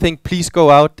wine or anything, please go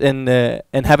out and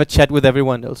have a chat with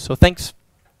everyone else. So thanks.